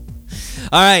coin flip.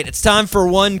 All right, it's time for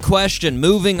one question.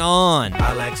 Moving on.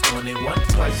 I like 21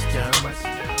 questions.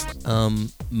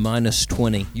 Minus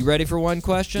 20. You ready for one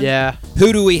question? Yeah.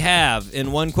 Who do we have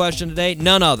in one question today?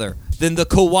 None other than the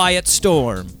Quiet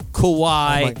Storm.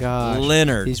 Kawhi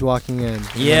Leonard. He's walking in.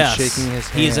 Yes. I'm shaking his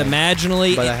hand. He's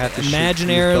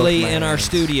imaginarily in our hands.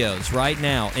 studios right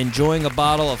now, enjoying a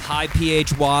bottle of high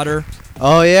pH water.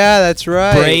 Oh, yeah, that's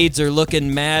right. Braids are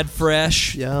looking mad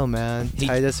fresh. Yo, man.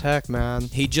 Tight as heck, man.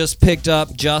 He just picked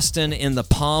up Justin in the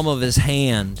palm of his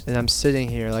hand. And I'm sitting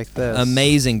here like this.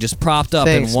 Amazing. Just propped up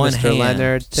Thanks, in one Mr. hand.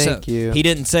 Leonard. Thank you. He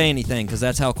didn't say anything because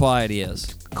that's how quiet he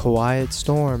is. Quiet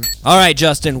Storm. All right,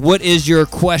 Justin. What is your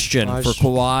question for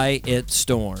Quiet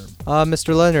Storm?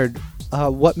 Mr. Leonard,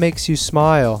 what makes you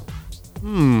smile?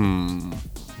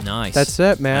 Nice. That's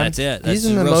it, man. That's it. He's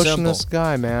an emotionless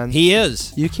guy, man. He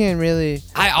is. You can't really.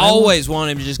 I always want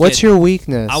him to just. What's your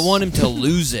weakness? I want him to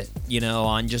lose it.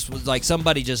 On just like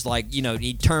somebody just like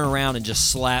he'd turn around and just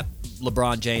slap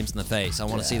LeBron James in the face. I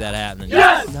want to see that happening.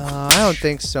 Yes! No, I don't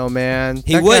think so, man.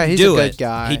 He wouldn't do it. He's a good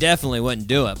guy. He definitely wouldn't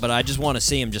do it, but I just want to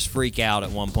see him just freak out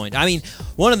at one point. I mean,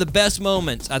 one of the best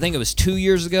moments, I think it was 2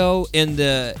 years ago in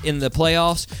the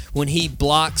playoffs when he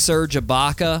blocked Serge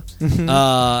Ibaka.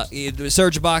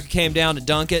 Serge Ibaka came down to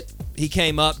dunk it. He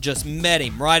came up, just met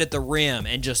him right at the rim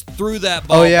and just threw that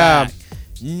ball back.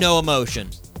 No emotion.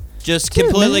 Just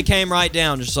completely came right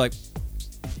down, just like,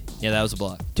 yeah, that was a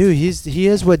block. Dude, he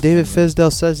is what David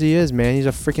Fizdale says he is, man. He's a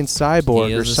freaking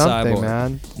cyborg or something, cyborg.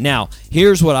 Man. Now,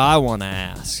 here's what I want to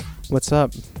ask. What's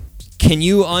up? Can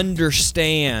you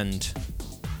understand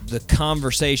the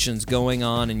conversations going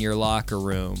on in your locker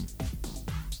room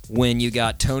when you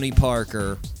got Tony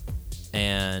Parker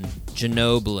and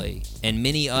Ginobili and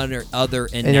many other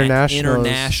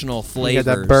international flavors? You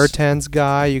got that Bertans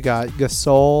guy. You got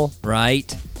Gasol.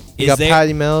 Right. You got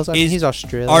Patty Mills. I mean, he's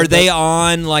Australian. Are they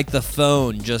on like the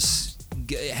phone?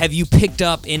 Have you picked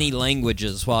up any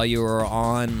languages while you were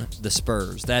on the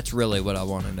Spurs? That's really what I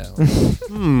want to know.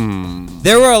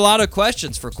 There were a lot of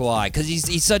questions for Kawhi because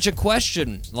he's such a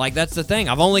question. Like, that's the thing.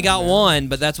 I've only got one,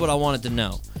 but that's what I wanted to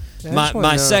know.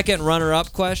 My second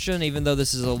runner-up question, even though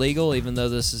this is illegal, even though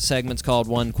this segment's called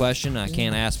One Question, I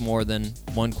can't ask more than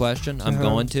one question. I'm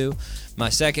going to. My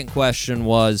second question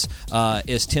was,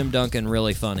 is Tim Duncan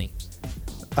really funny?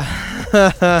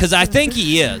 Because I think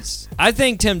he is. I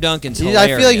think Tim Duncan's hilarious.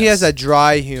 I feel like he has a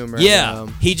dry humor. Yeah,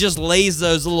 he just lays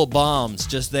those little bombs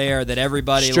just there that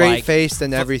everybody straight-faced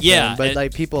and everything. Yeah, but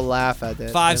like people laugh at it.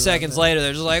 5 seconds later,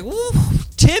 they're just like, "Woo,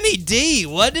 Timmy D,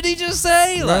 what did he just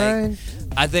say?" Like,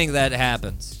 I think that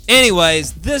happens.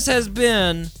 Anyways, this has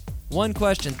been One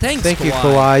Question. Thank you,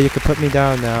 Kawhi. You can put me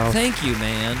down now. Thank you,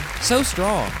 man. So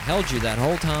strong. Held you that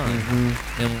whole time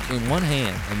in one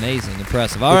hand. Amazing,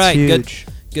 impressive. All right, huge.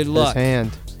 Good luck. His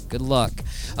hand. Good luck.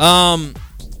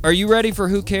 Are you ready for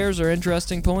Who Cares or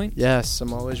Interesting Point? Yes,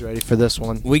 I'm always ready for this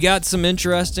one. We got some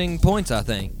interesting points, I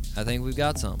think. I think we've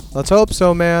got some. Let's hope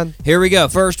so, man. Here we go.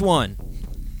 First one.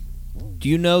 Do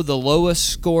you know the lowest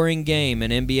scoring game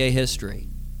in NBA history?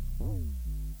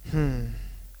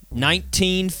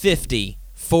 1950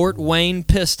 Fort Wayne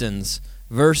Pistons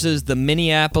versus the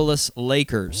Minneapolis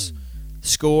Lakers.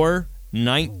 Score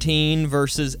 19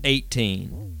 versus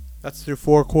 18. That's through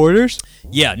 4 quarters?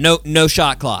 Yeah, no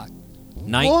shot clock.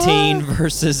 19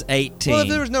 versus 18. Well, if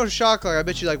there was no shot clock, I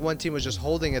bet you like one team was just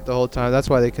holding it the whole time. That's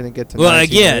why they couldn't get to 19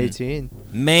 again, or 18.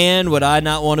 Man, would I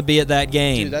not want to be at that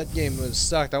game. Dude, that game was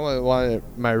sucked. I wanted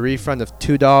my refund of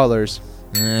 $2.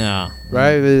 Yeah.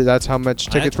 Right? That's how much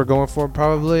tickets were going for,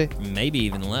 probably? Maybe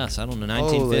even less. I don't know.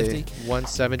 1950? Holy,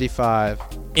 175.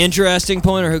 Interesting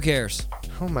point, or who cares?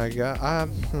 Oh, my God.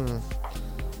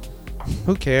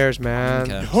 Who cares,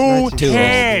 man? Okay. Who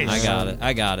cares? I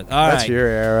got it. All That's right. your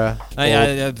era.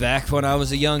 Back when I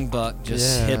was a young buck,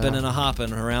 just hipping and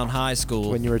a-hopping around high school.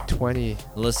 When you were 20.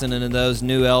 Listening to those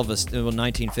new Elvis. Well,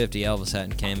 1950 Elvis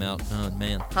hadn't came out. Oh,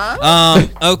 man. Huh?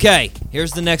 Okay,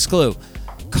 here's the next clue.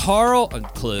 Carl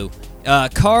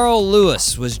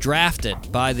Lewis was drafted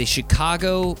by the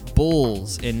Chicago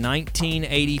Bulls in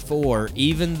 1984,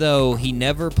 even though he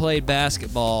never played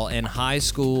basketball in high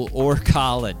school or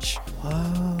college.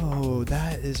 Oh,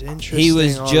 that is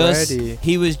interesting.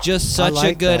 He was just such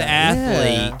a good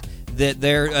athlete that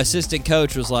their assistant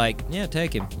coach was like, "Yeah,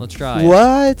 take him. Let's try it."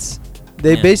 What?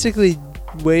 They basically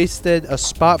wasted a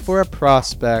spot for a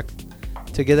prospect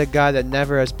to get a guy that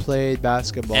never has played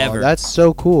basketball. Ever. That's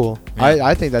so cool. Yeah.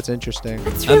 I think that's interesting.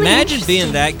 Imagine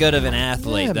being that good of an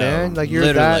athlete, Yeah, though. man. Like, you're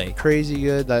literally. that crazy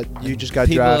good that you just got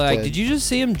People are drafted. like, did you just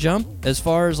see him jump as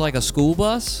far as like a school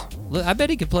bus? Look, I bet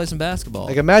he could play some basketball.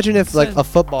 Like, imagine if like a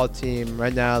football team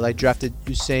right now like drafted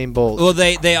Usain Bolt. Well,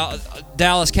 they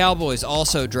Dallas Cowboys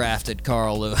also drafted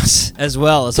Carl Lewis as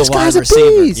well as This a wide guy's receiver.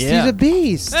 a beast. Yeah. He's a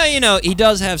beast. Well, he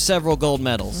does have several gold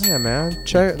medals. Yeah, man.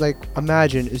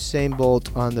 Imagine Usain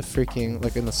Bolt on the freaking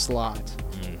like in the slot,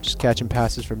 just catching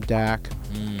passes from Dak.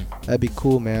 That'd be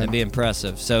cool, man. That'd be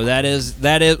impressive. So that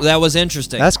was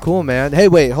interesting. That's cool, man. Hey,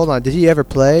 wait, hold on. Did he ever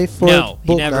play for? No, he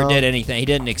Bolt? never No. did anything. He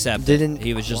didn't accept it.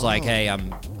 He was just like, "Hey,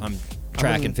 I'm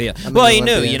track and field." I'm Well, an he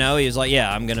knew, Olympian. he was like,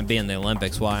 "Yeah, I'm going to be in the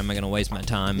Olympics. Why am I going to waste my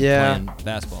time Yeah, playing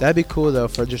basketball?" That'd be cool though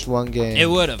for just one game. It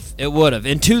would have.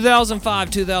 In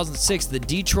 2005-2006, the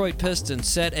Detroit Pistons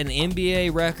set an NBA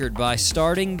record by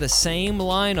starting the same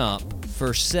lineup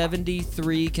for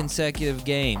 73 consecutive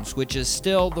games, which is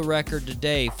still the record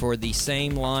today for the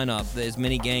same lineup, as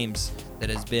many games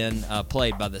that has been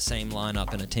played by the same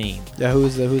lineup in a team. Yeah,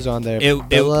 who's on there?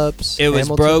 Phillips. It was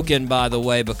Hamilton? broken, by the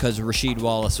way, because Rasheed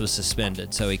Wallace was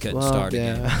suspended, so he couldn't start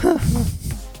again.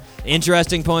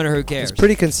 Interesting point, or who cares? It's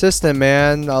pretty consistent,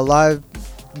 man. A lot of,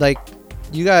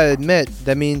 you gotta admit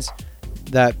that means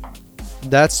that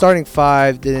starting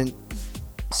five didn't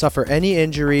suffer any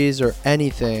injuries or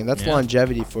anything. That's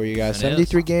longevity for you guys. That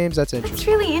 73 games. That's interesting. It's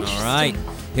really interesting. All right,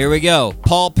 here we go.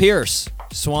 Paul Pierce.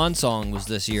 Swan Song was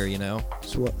this year,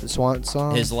 Swan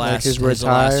Song? His last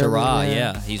retirement, hurrah,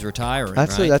 yeah. He's retiring,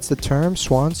 that's right? That's the term,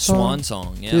 Swan Song? Swan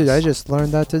Song, yes. Dude, I just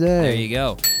learned that today. There you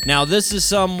go. Now, this is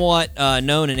somewhat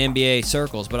known in NBA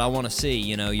circles, but I want to see,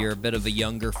 you're a bit of a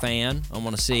younger fan. I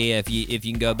want to see if you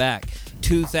can go back.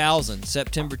 2000,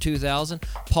 September 2000,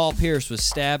 Paul Pierce was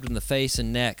stabbed in the face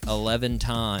and neck 11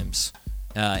 times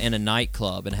in a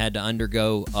nightclub and had to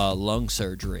undergo lung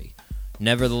surgery.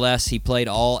 Nevertheless, he played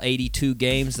all 82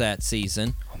 games that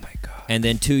season. Oh, my God. And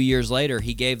then 2 years later,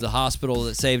 he gave the hospital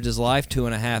that saved his life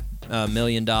 $2.5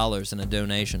 million in a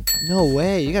donation. No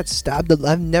way. You got stabbed.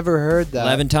 I've never heard that.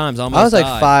 11 times, almost I was like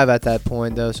died. 5 at that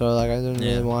point, though, so I didn't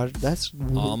really watch. That's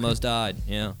almost died,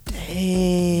 yeah.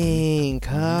 Dang,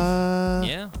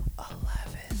 Yeah.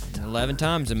 11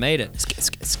 times and made it.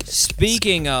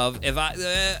 Speaking of, if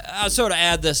I'll sort of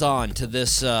add this on to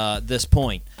this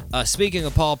point. Speaking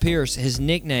of Paul Pierce, his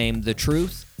nickname, The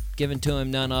Truth, given to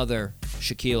him none other,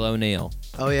 Shaquille O'Neal.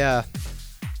 Oh, yeah.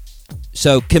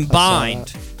 So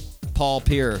combined, Paul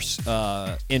Pierce,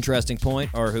 interesting point,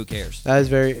 or who cares? That is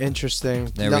very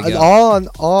interesting. There we go.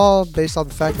 All based on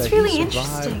the fact That's that really he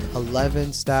survived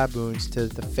 11 stab wounds to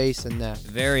the face and neck.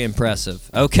 Very impressive.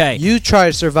 Okay. You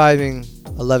tried surviving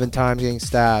 11 times getting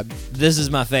stabbed. This is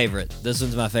my favorite. This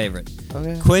one's my favorite.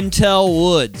 Okay. Quintel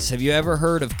Woods. Have you ever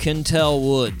heard of Quintel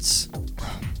Woods?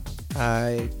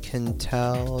 I can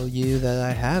tell you that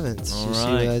I haven't. All You see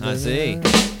right, what I I did see.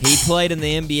 there? He played in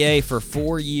the NBA for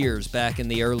 4 years back in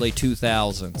the early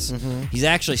 2000s. Mhm. He's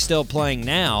actually still playing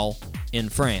now in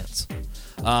France.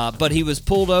 But he was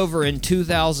pulled over in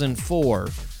 2004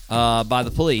 by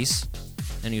the police,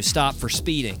 and he was stopped for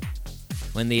speeding.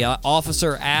 When the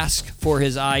officer asked for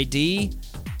his ID,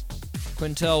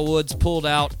 Quintel Woods pulled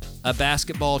out a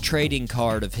basketball trading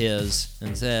card of his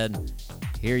and said,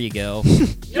 "Here you go."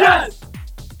 Yes!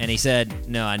 And he said,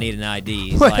 "No, I need an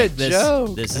ID." He's What like, a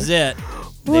joke. This is it.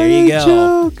 What There you a go.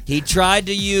 joke. He tried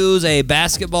to use a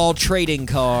basketball trading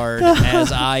card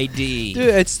as ID. Dude,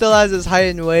 it still has his height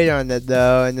and weight on it,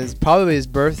 though, and it's probably his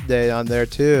birthday on there,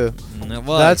 too. And it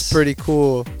was. That's pretty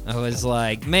cool. I was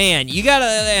like, man, you gotta.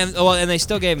 And they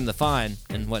still gave him the fine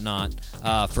and whatnot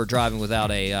for driving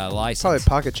without a license. Probably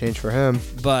pocket change for him.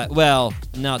 But, well,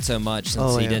 not so much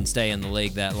since he yeah. didn't stay in the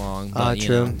league that long. But, you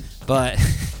True. know, but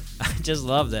I just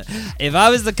loved it. If I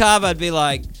was the cop, I'd be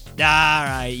like, all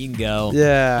right, you can go.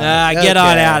 Yeah. Get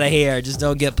on okay. out of here. Just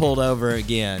don't get pulled over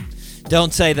again.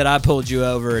 Don't say that I pulled you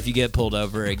over if you get pulled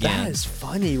over again. That is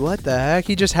funny. What the heck?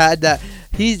 He just had that.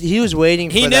 He was waiting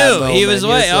for He that knew. moment. He was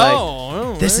waiting.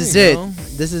 Like, this there is you it. go.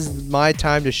 This is my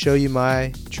time to show you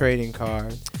my trading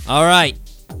card. All right.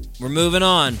 We're moving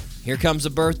on. Here comes a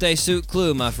birthday suit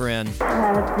clue, my friend.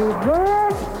 Happy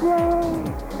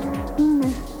birthday,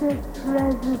 Mr.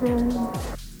 President.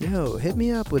 Yo, hit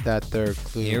me up with that third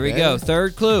clue. Here we man. go.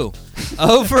 Third clue.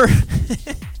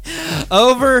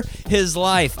 Over his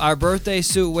life, our birthday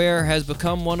suit wearer has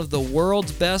become one of the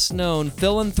world's best known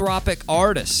philanthropic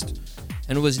artists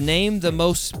and was named the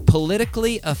most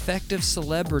politically effective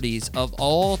celebrities of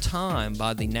all time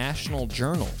by the National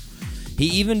Journal. He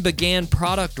even began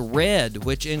Product Red,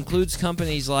 which includes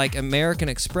companies like American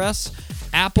Express,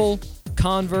 Apple,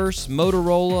 Converse,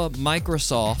 Motorola,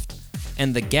 Microsoft,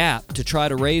 and The Gap to try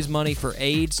to raise money for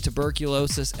AIDS,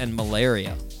 tuberculosis, and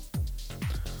malaria.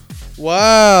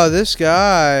 Wow, this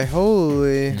guy.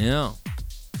 Holy. Yeah.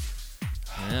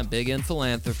 Yeah, big in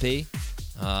philanthropy.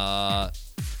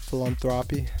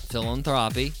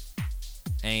 Philanthropy.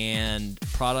 And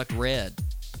Product Red.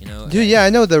 You know, Dude, yeah, I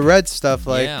know the red stuff,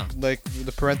 like Yeah. like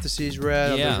the parentheses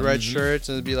red, Yeah, on those red mhm. shirts,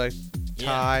 and it'd be like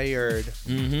tired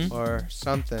or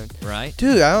something. Right.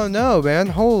 Dude, I don't know, man.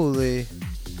 Holy.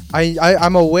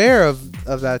 I'm aware of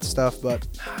that stuff, but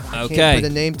I Okay. can't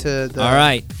put a name to the All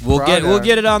right. We'll product.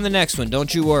 get it on the next one.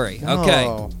 Don't you worry. Okay.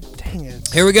 Oh, dang it.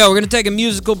 Here we go. We're going to take a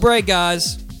musical break,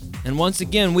 guys. And once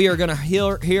again, we are going to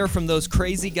hear from those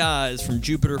crazy guys from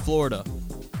Jupiter, Florida.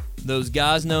 Those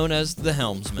guys known as the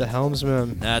Helmsmen. The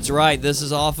Helmsman. That's right. This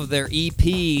is off of their EP,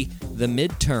 The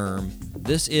Midterm.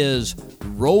 This is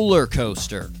Roller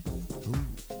Coaster.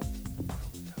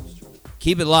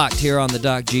 Keep it locked here on the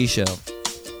Doc G Show.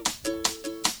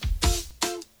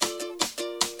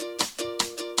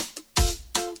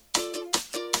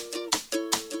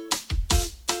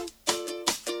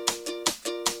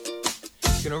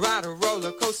 Gonna ride a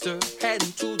roller coaster,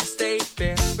 heading to the state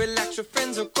fair. Relax, your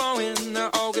friends are going, they're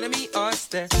all gonna meet us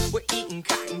there. We're eating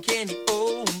cotton candy,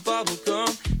 oh, and bubble gum.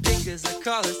 Pink as the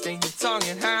colors, sing the song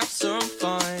and have some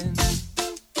fun.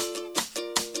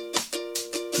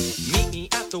 Meet me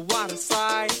at the water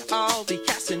slide, I'll be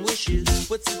casting wishes.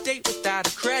 What's a date without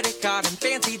a credit card and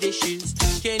fancy dishes?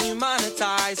 Can you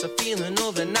monetize a feeling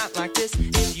of a night like this?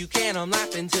 If you can, I'm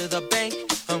laughing to the bank,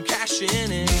 I'm cashing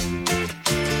in.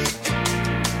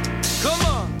 Come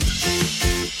on, I'm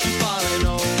falling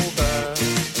over.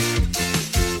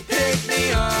 Pick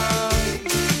me up.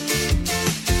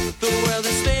 The world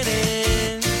is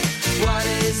spinning. What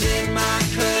is in my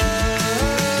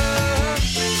cup?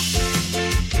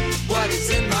 What is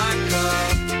in my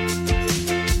cup?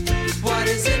 What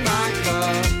is in my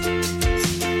cup?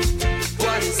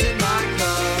 What is in my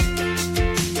cup?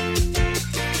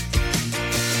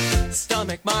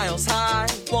 Stomach miles high,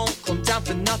 won't come down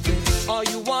for nothing. All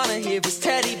you wanna hear is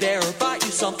teddy bear or buy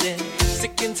you something.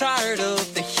 Sick and tired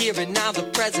of the here and now, the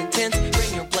present tense.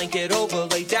 Bring your blanket over,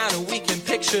 lay down and we can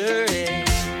picture it.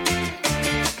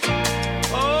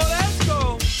 Oh, let's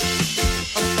go.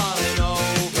 I'm falling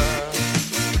over.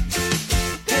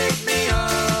 Pick me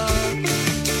up.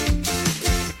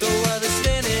 The world is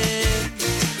spinning.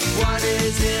 What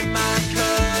is in my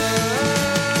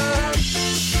cup?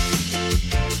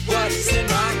 What is in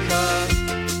my cup?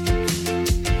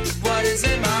 What is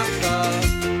in my cup?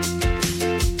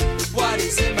 What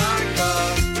is in my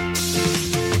cup?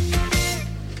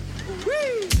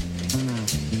 Woo!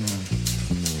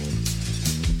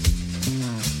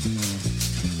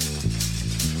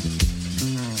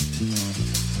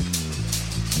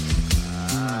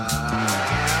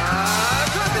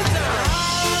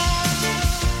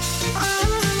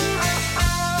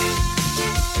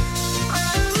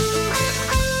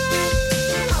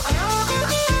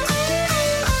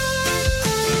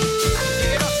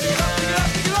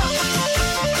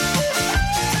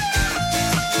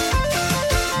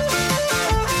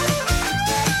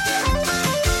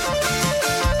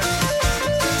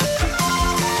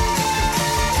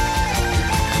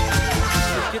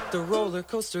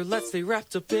 coaster, let's stay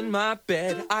wrapped up in my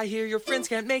bed. I hear your friends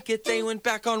can't make it, they went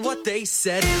back on what they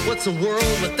said. What's a world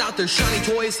without their shiny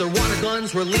toys, their water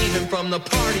guns? We're leaving from the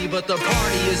party, but the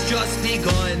party has just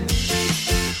begun.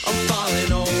 I'm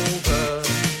falling over,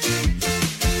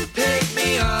 pick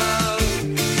me up.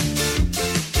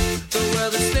 The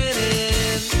world is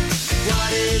spinning,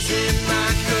 what is in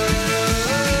my cup?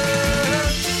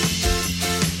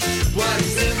 What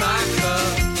is in my cup?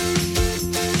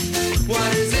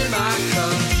 What is in my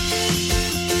cup?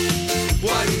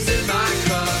 What is in my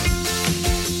cup?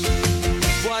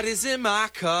 What is in my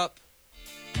cup?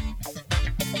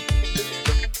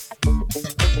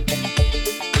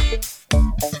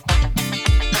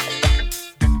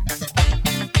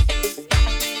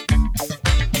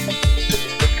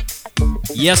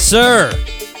 Yes, sir.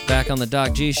 Back on the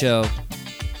Doc G Show.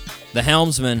 The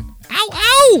helmsman. Ow,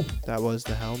 ow! That was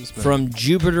the helmsman. From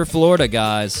Jupiter, Florida,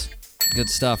 guys. Good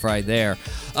stuff right there.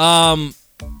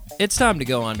 It's time to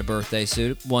go on to Birthday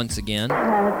Suit once again.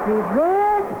 Happy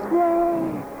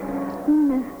birthday,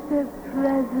 Mr.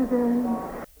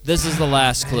 President. This is the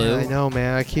last clue. I know,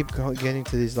 man. I keep getting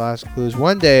to these last clues.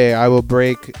 One day I will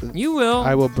break. You will.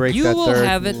 I will break you that will third.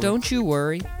 have it. Don't you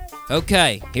worry.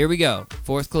 Okay, here we go.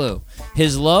 Fourth clue.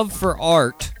 His love for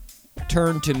art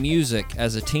turned to music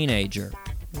as a teenager.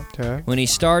 Okay. When he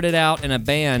started out in a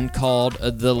band called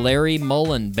the Larry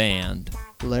Mullen Band.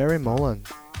 Larry Mullen.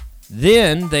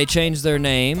 Then they changed their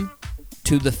name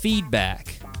to The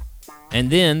Feedback. And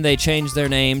then they changed their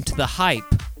name to The Hype.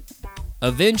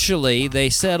 Eventually, they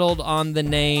settled on the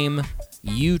name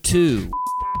U2.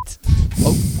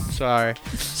 Oh, sorry.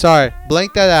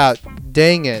 Blank that out.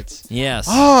 Dang it. Yes.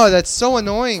 Oh, that's so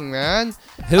annoying, man.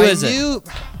 Who is it?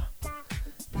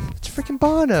 It's freaking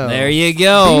Bono. There you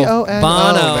go. B-O-N-O,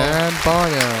 Bono. man.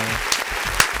 Bono.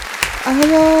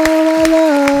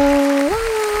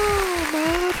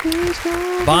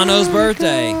 Bono's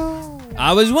birthday.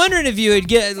 I was wondering if you would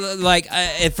get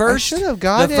at first. I should have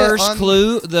got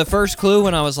the first clue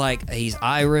when I was like, he's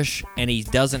Irish and he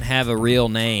doesn't have a real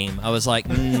name. I was like,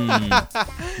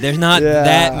 there's not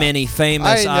that many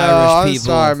famous Irish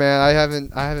people. I'm sorry, man.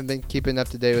 I haven't been keeping up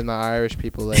to date with my Irish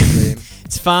people lately.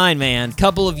 It's fine, man.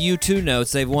 Couple of U2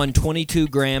 notes. They've won 22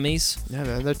 Grammys. Yeah,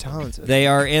 man, they're talented. They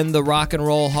are in the Rock and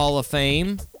Roll Hall of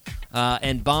Fame.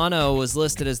 And Bono was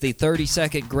listed as the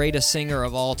 32nd greatest singer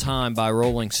of all time by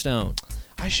Rolling Stone.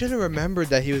 I should have remembered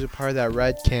that he was a part of that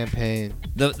Red campaign.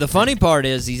 The funny part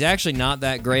is he's actually not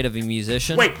that great of a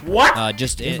musician. Wait, what?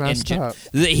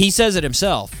 He says it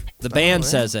himself. The band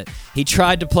says it. He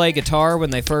tried to play guitar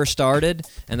when they first started,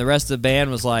 and the rest of the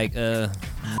band was like,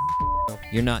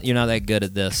 You're not that good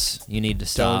at this. You need to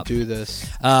stop. Don't do this.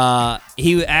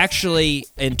 He actually,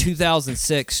 in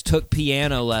 2006, took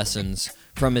piano lessons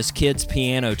from his kid's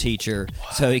piano teacher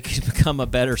so he could become a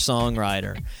better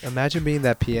songwriter. Imagine being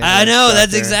that piano I know, instructor.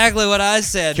 that's exactly what I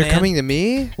said, You're coming to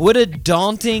me? What a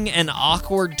daunting and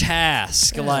awkward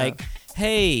task. Yeah. Like,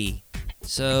 hey,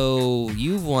 so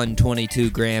you've won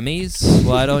 22 Grammys.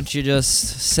 Why don't you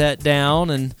just sit down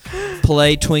and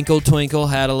play Twinkle Twinkle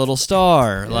Had a Little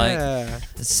Star? Like,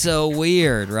 it's so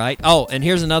weird, right? Oh, and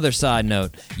here's another side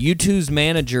note. U2's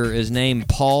manager is named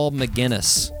Paul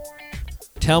McGuinness.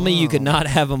 Tell me you could not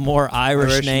have a more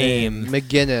Irish name.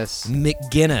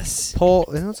 McGuinness. Paul.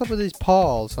 What's up with these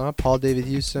Pauls? Huh? Paul David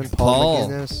Houston. Paul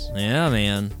McGuinness. Yeah,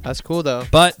 man. That's cool though.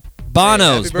 But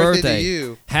Bono's happy birthday birthday. to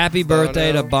you, happy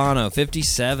birthday to Bono.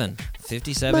 57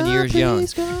 years young.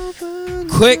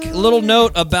 Quick little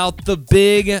note about the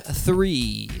Big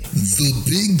Three. The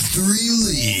Big Three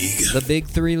League. The Big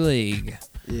Three League.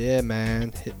 Yeah,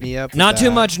 man. Hit me up. Not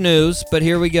too much news, but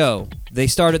here we go. They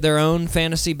started their own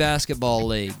fantasy basketball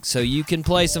league, so you can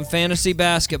play some fantasy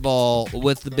basketball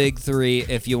with the Big Three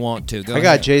if you want to. Go I got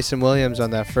ahead. Jason Williams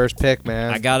on that first pick,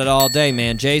 man. I got it all day,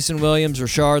 man. Jason Williams,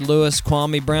 Rashard Lewis,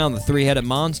 Kwame Brown, the three-headed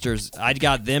monsters. I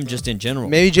got them just in general.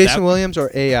 Maybe Jason Williams or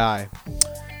AI.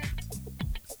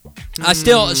 I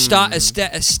still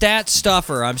stat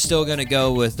stuffer. I'm still gonna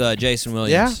go with Jason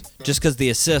Williams. Yeah? Just because the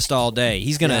assist all day.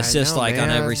 He's gonna assist I know, on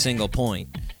man. every single point.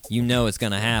 You know it's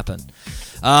gonna happen.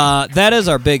 That is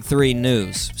our Big Three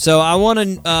news. So I want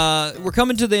to. We're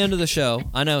coming to the end of the show.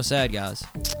 I know, sad guys,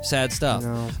 sad stuff.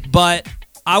 But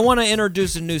I want to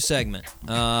introduce a new segment,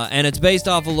 and it's based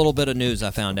off a little bit of news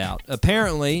I found out.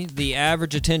 Apparently, the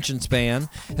average attention span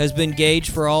has been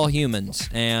gauged for all humans,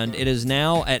 and it is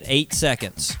now at 8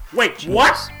 seconds. Wait,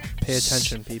 what? Pay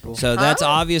attention, people. So that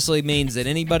obviously means that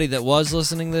anybody that was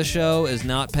listening to this show is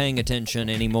not paying attention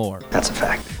anymore. That's a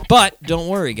fact. But don't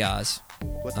worry, guys.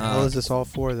 What the hell is this all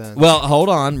for then? Well, hold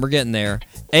on. We're getting there.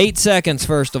 8 seconds,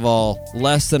 first of all,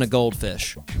 less than a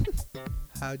goldfish.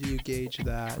 How do you gauge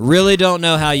that? Really don't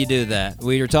know how you do that.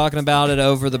 We were talking about it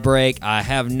over the break. I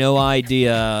have no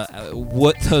idea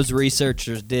what those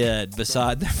researchers did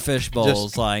beside their fish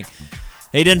bowls. Like,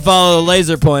 he didn't follow the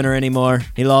laser pointer anymore.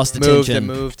 He lost attention.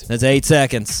 Moved. That's 8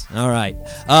 seconds. All right.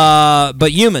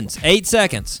 But humans, 8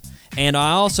 seconds. And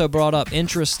I also brought up,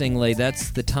 interestingly, that's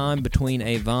the time between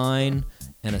a Vine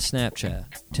and a Snapchat.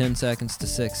 10 seconds to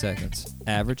 6 seconds.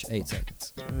 Average, 8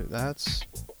 seconds. Dude, that's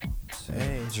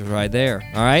insane. It's right there.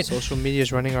 All right? Social media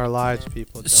is running our lives,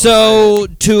 people. So,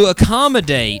 to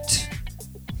accommodate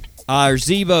our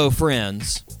Zebo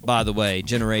friends, by the way,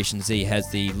 Generation Z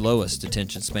has the lowest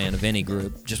attention span of any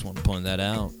group. Just want to point that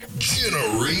out.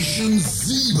 Generation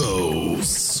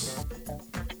Zebos.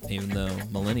 Even though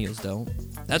millennials don't.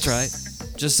 That's right.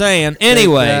 Just saying.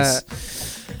 Anyways,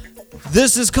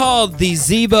 this is called the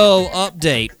Zebo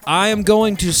Update. I am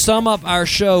going to sum up our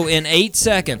show in 8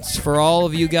 seconds for all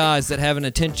of you guys that have an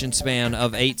attention span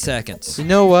of 8 seconds. You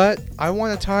know what? I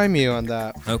want to time you on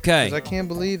that. Okay. 'Cause I can't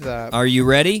believe that. Are you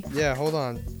ready? Yeah, hold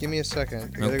on. Give me a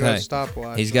second. I gotta Okay. go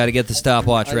stopwatch. He's got to get the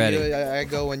stopwatch ready. I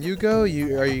go when you go. Are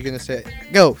you gonna say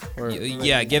go? Or,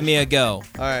 Yeah, give me a go.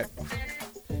 All right.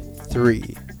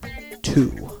 3, 2,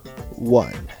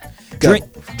 1. Go.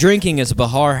 Drinking is a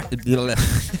Bahar.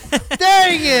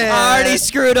 Dang it! I already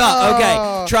screwed up. Oh.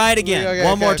 Okay, try it again. Okay,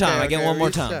 one more okay, time. I get okay, one more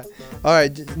reset. time. All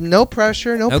right, no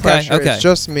pressure, no pressure. Okay. It's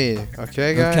just me.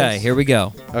 Okay, guys. Okay, here we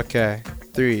go. Okay,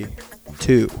 3,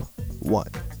 2, 1,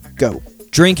 go.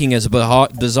 Drinking is a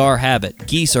bizarre habit.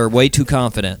 Geese are way too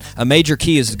confident. A major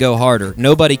key is to go harder.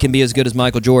 Nobody can be as good as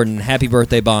Michael Jordan. Happy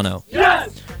birthday, Bono.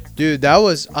 Dude, that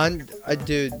was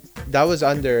that was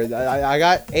under. I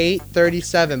got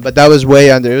 837, but that was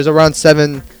way under. It was around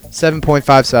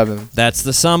 7.57. That's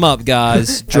the sum up,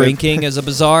 guys. Drinking is a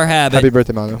bizarre habit. Happy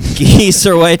birthday, Mono. Geese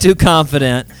are way too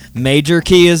confident. Major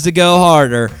key is to go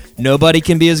harder. Nobody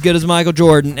can be as good as Michael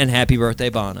Jordan. And happy birthday,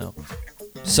 Bono.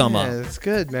 Sum up. That's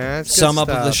good, man. That's Sum good up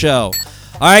of stuff. the show.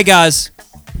 All right, guys.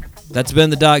 That's been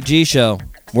the Doc G Show.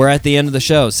 We're at the end of the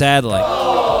show, sadly.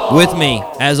 With me,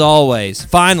 as always,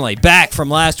 finally, back from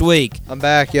last week. I'm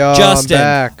back, y'all. Justin, I'm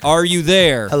back. are you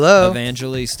there? Hello.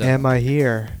 Evangelista. Am I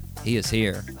here? He is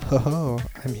here. Oh,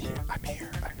 I'm here.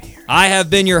 I have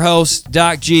been your host,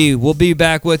 Doc G. We'll be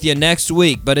back with you next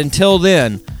week. But until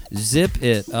then, zip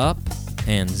it up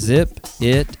and zip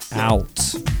it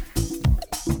out.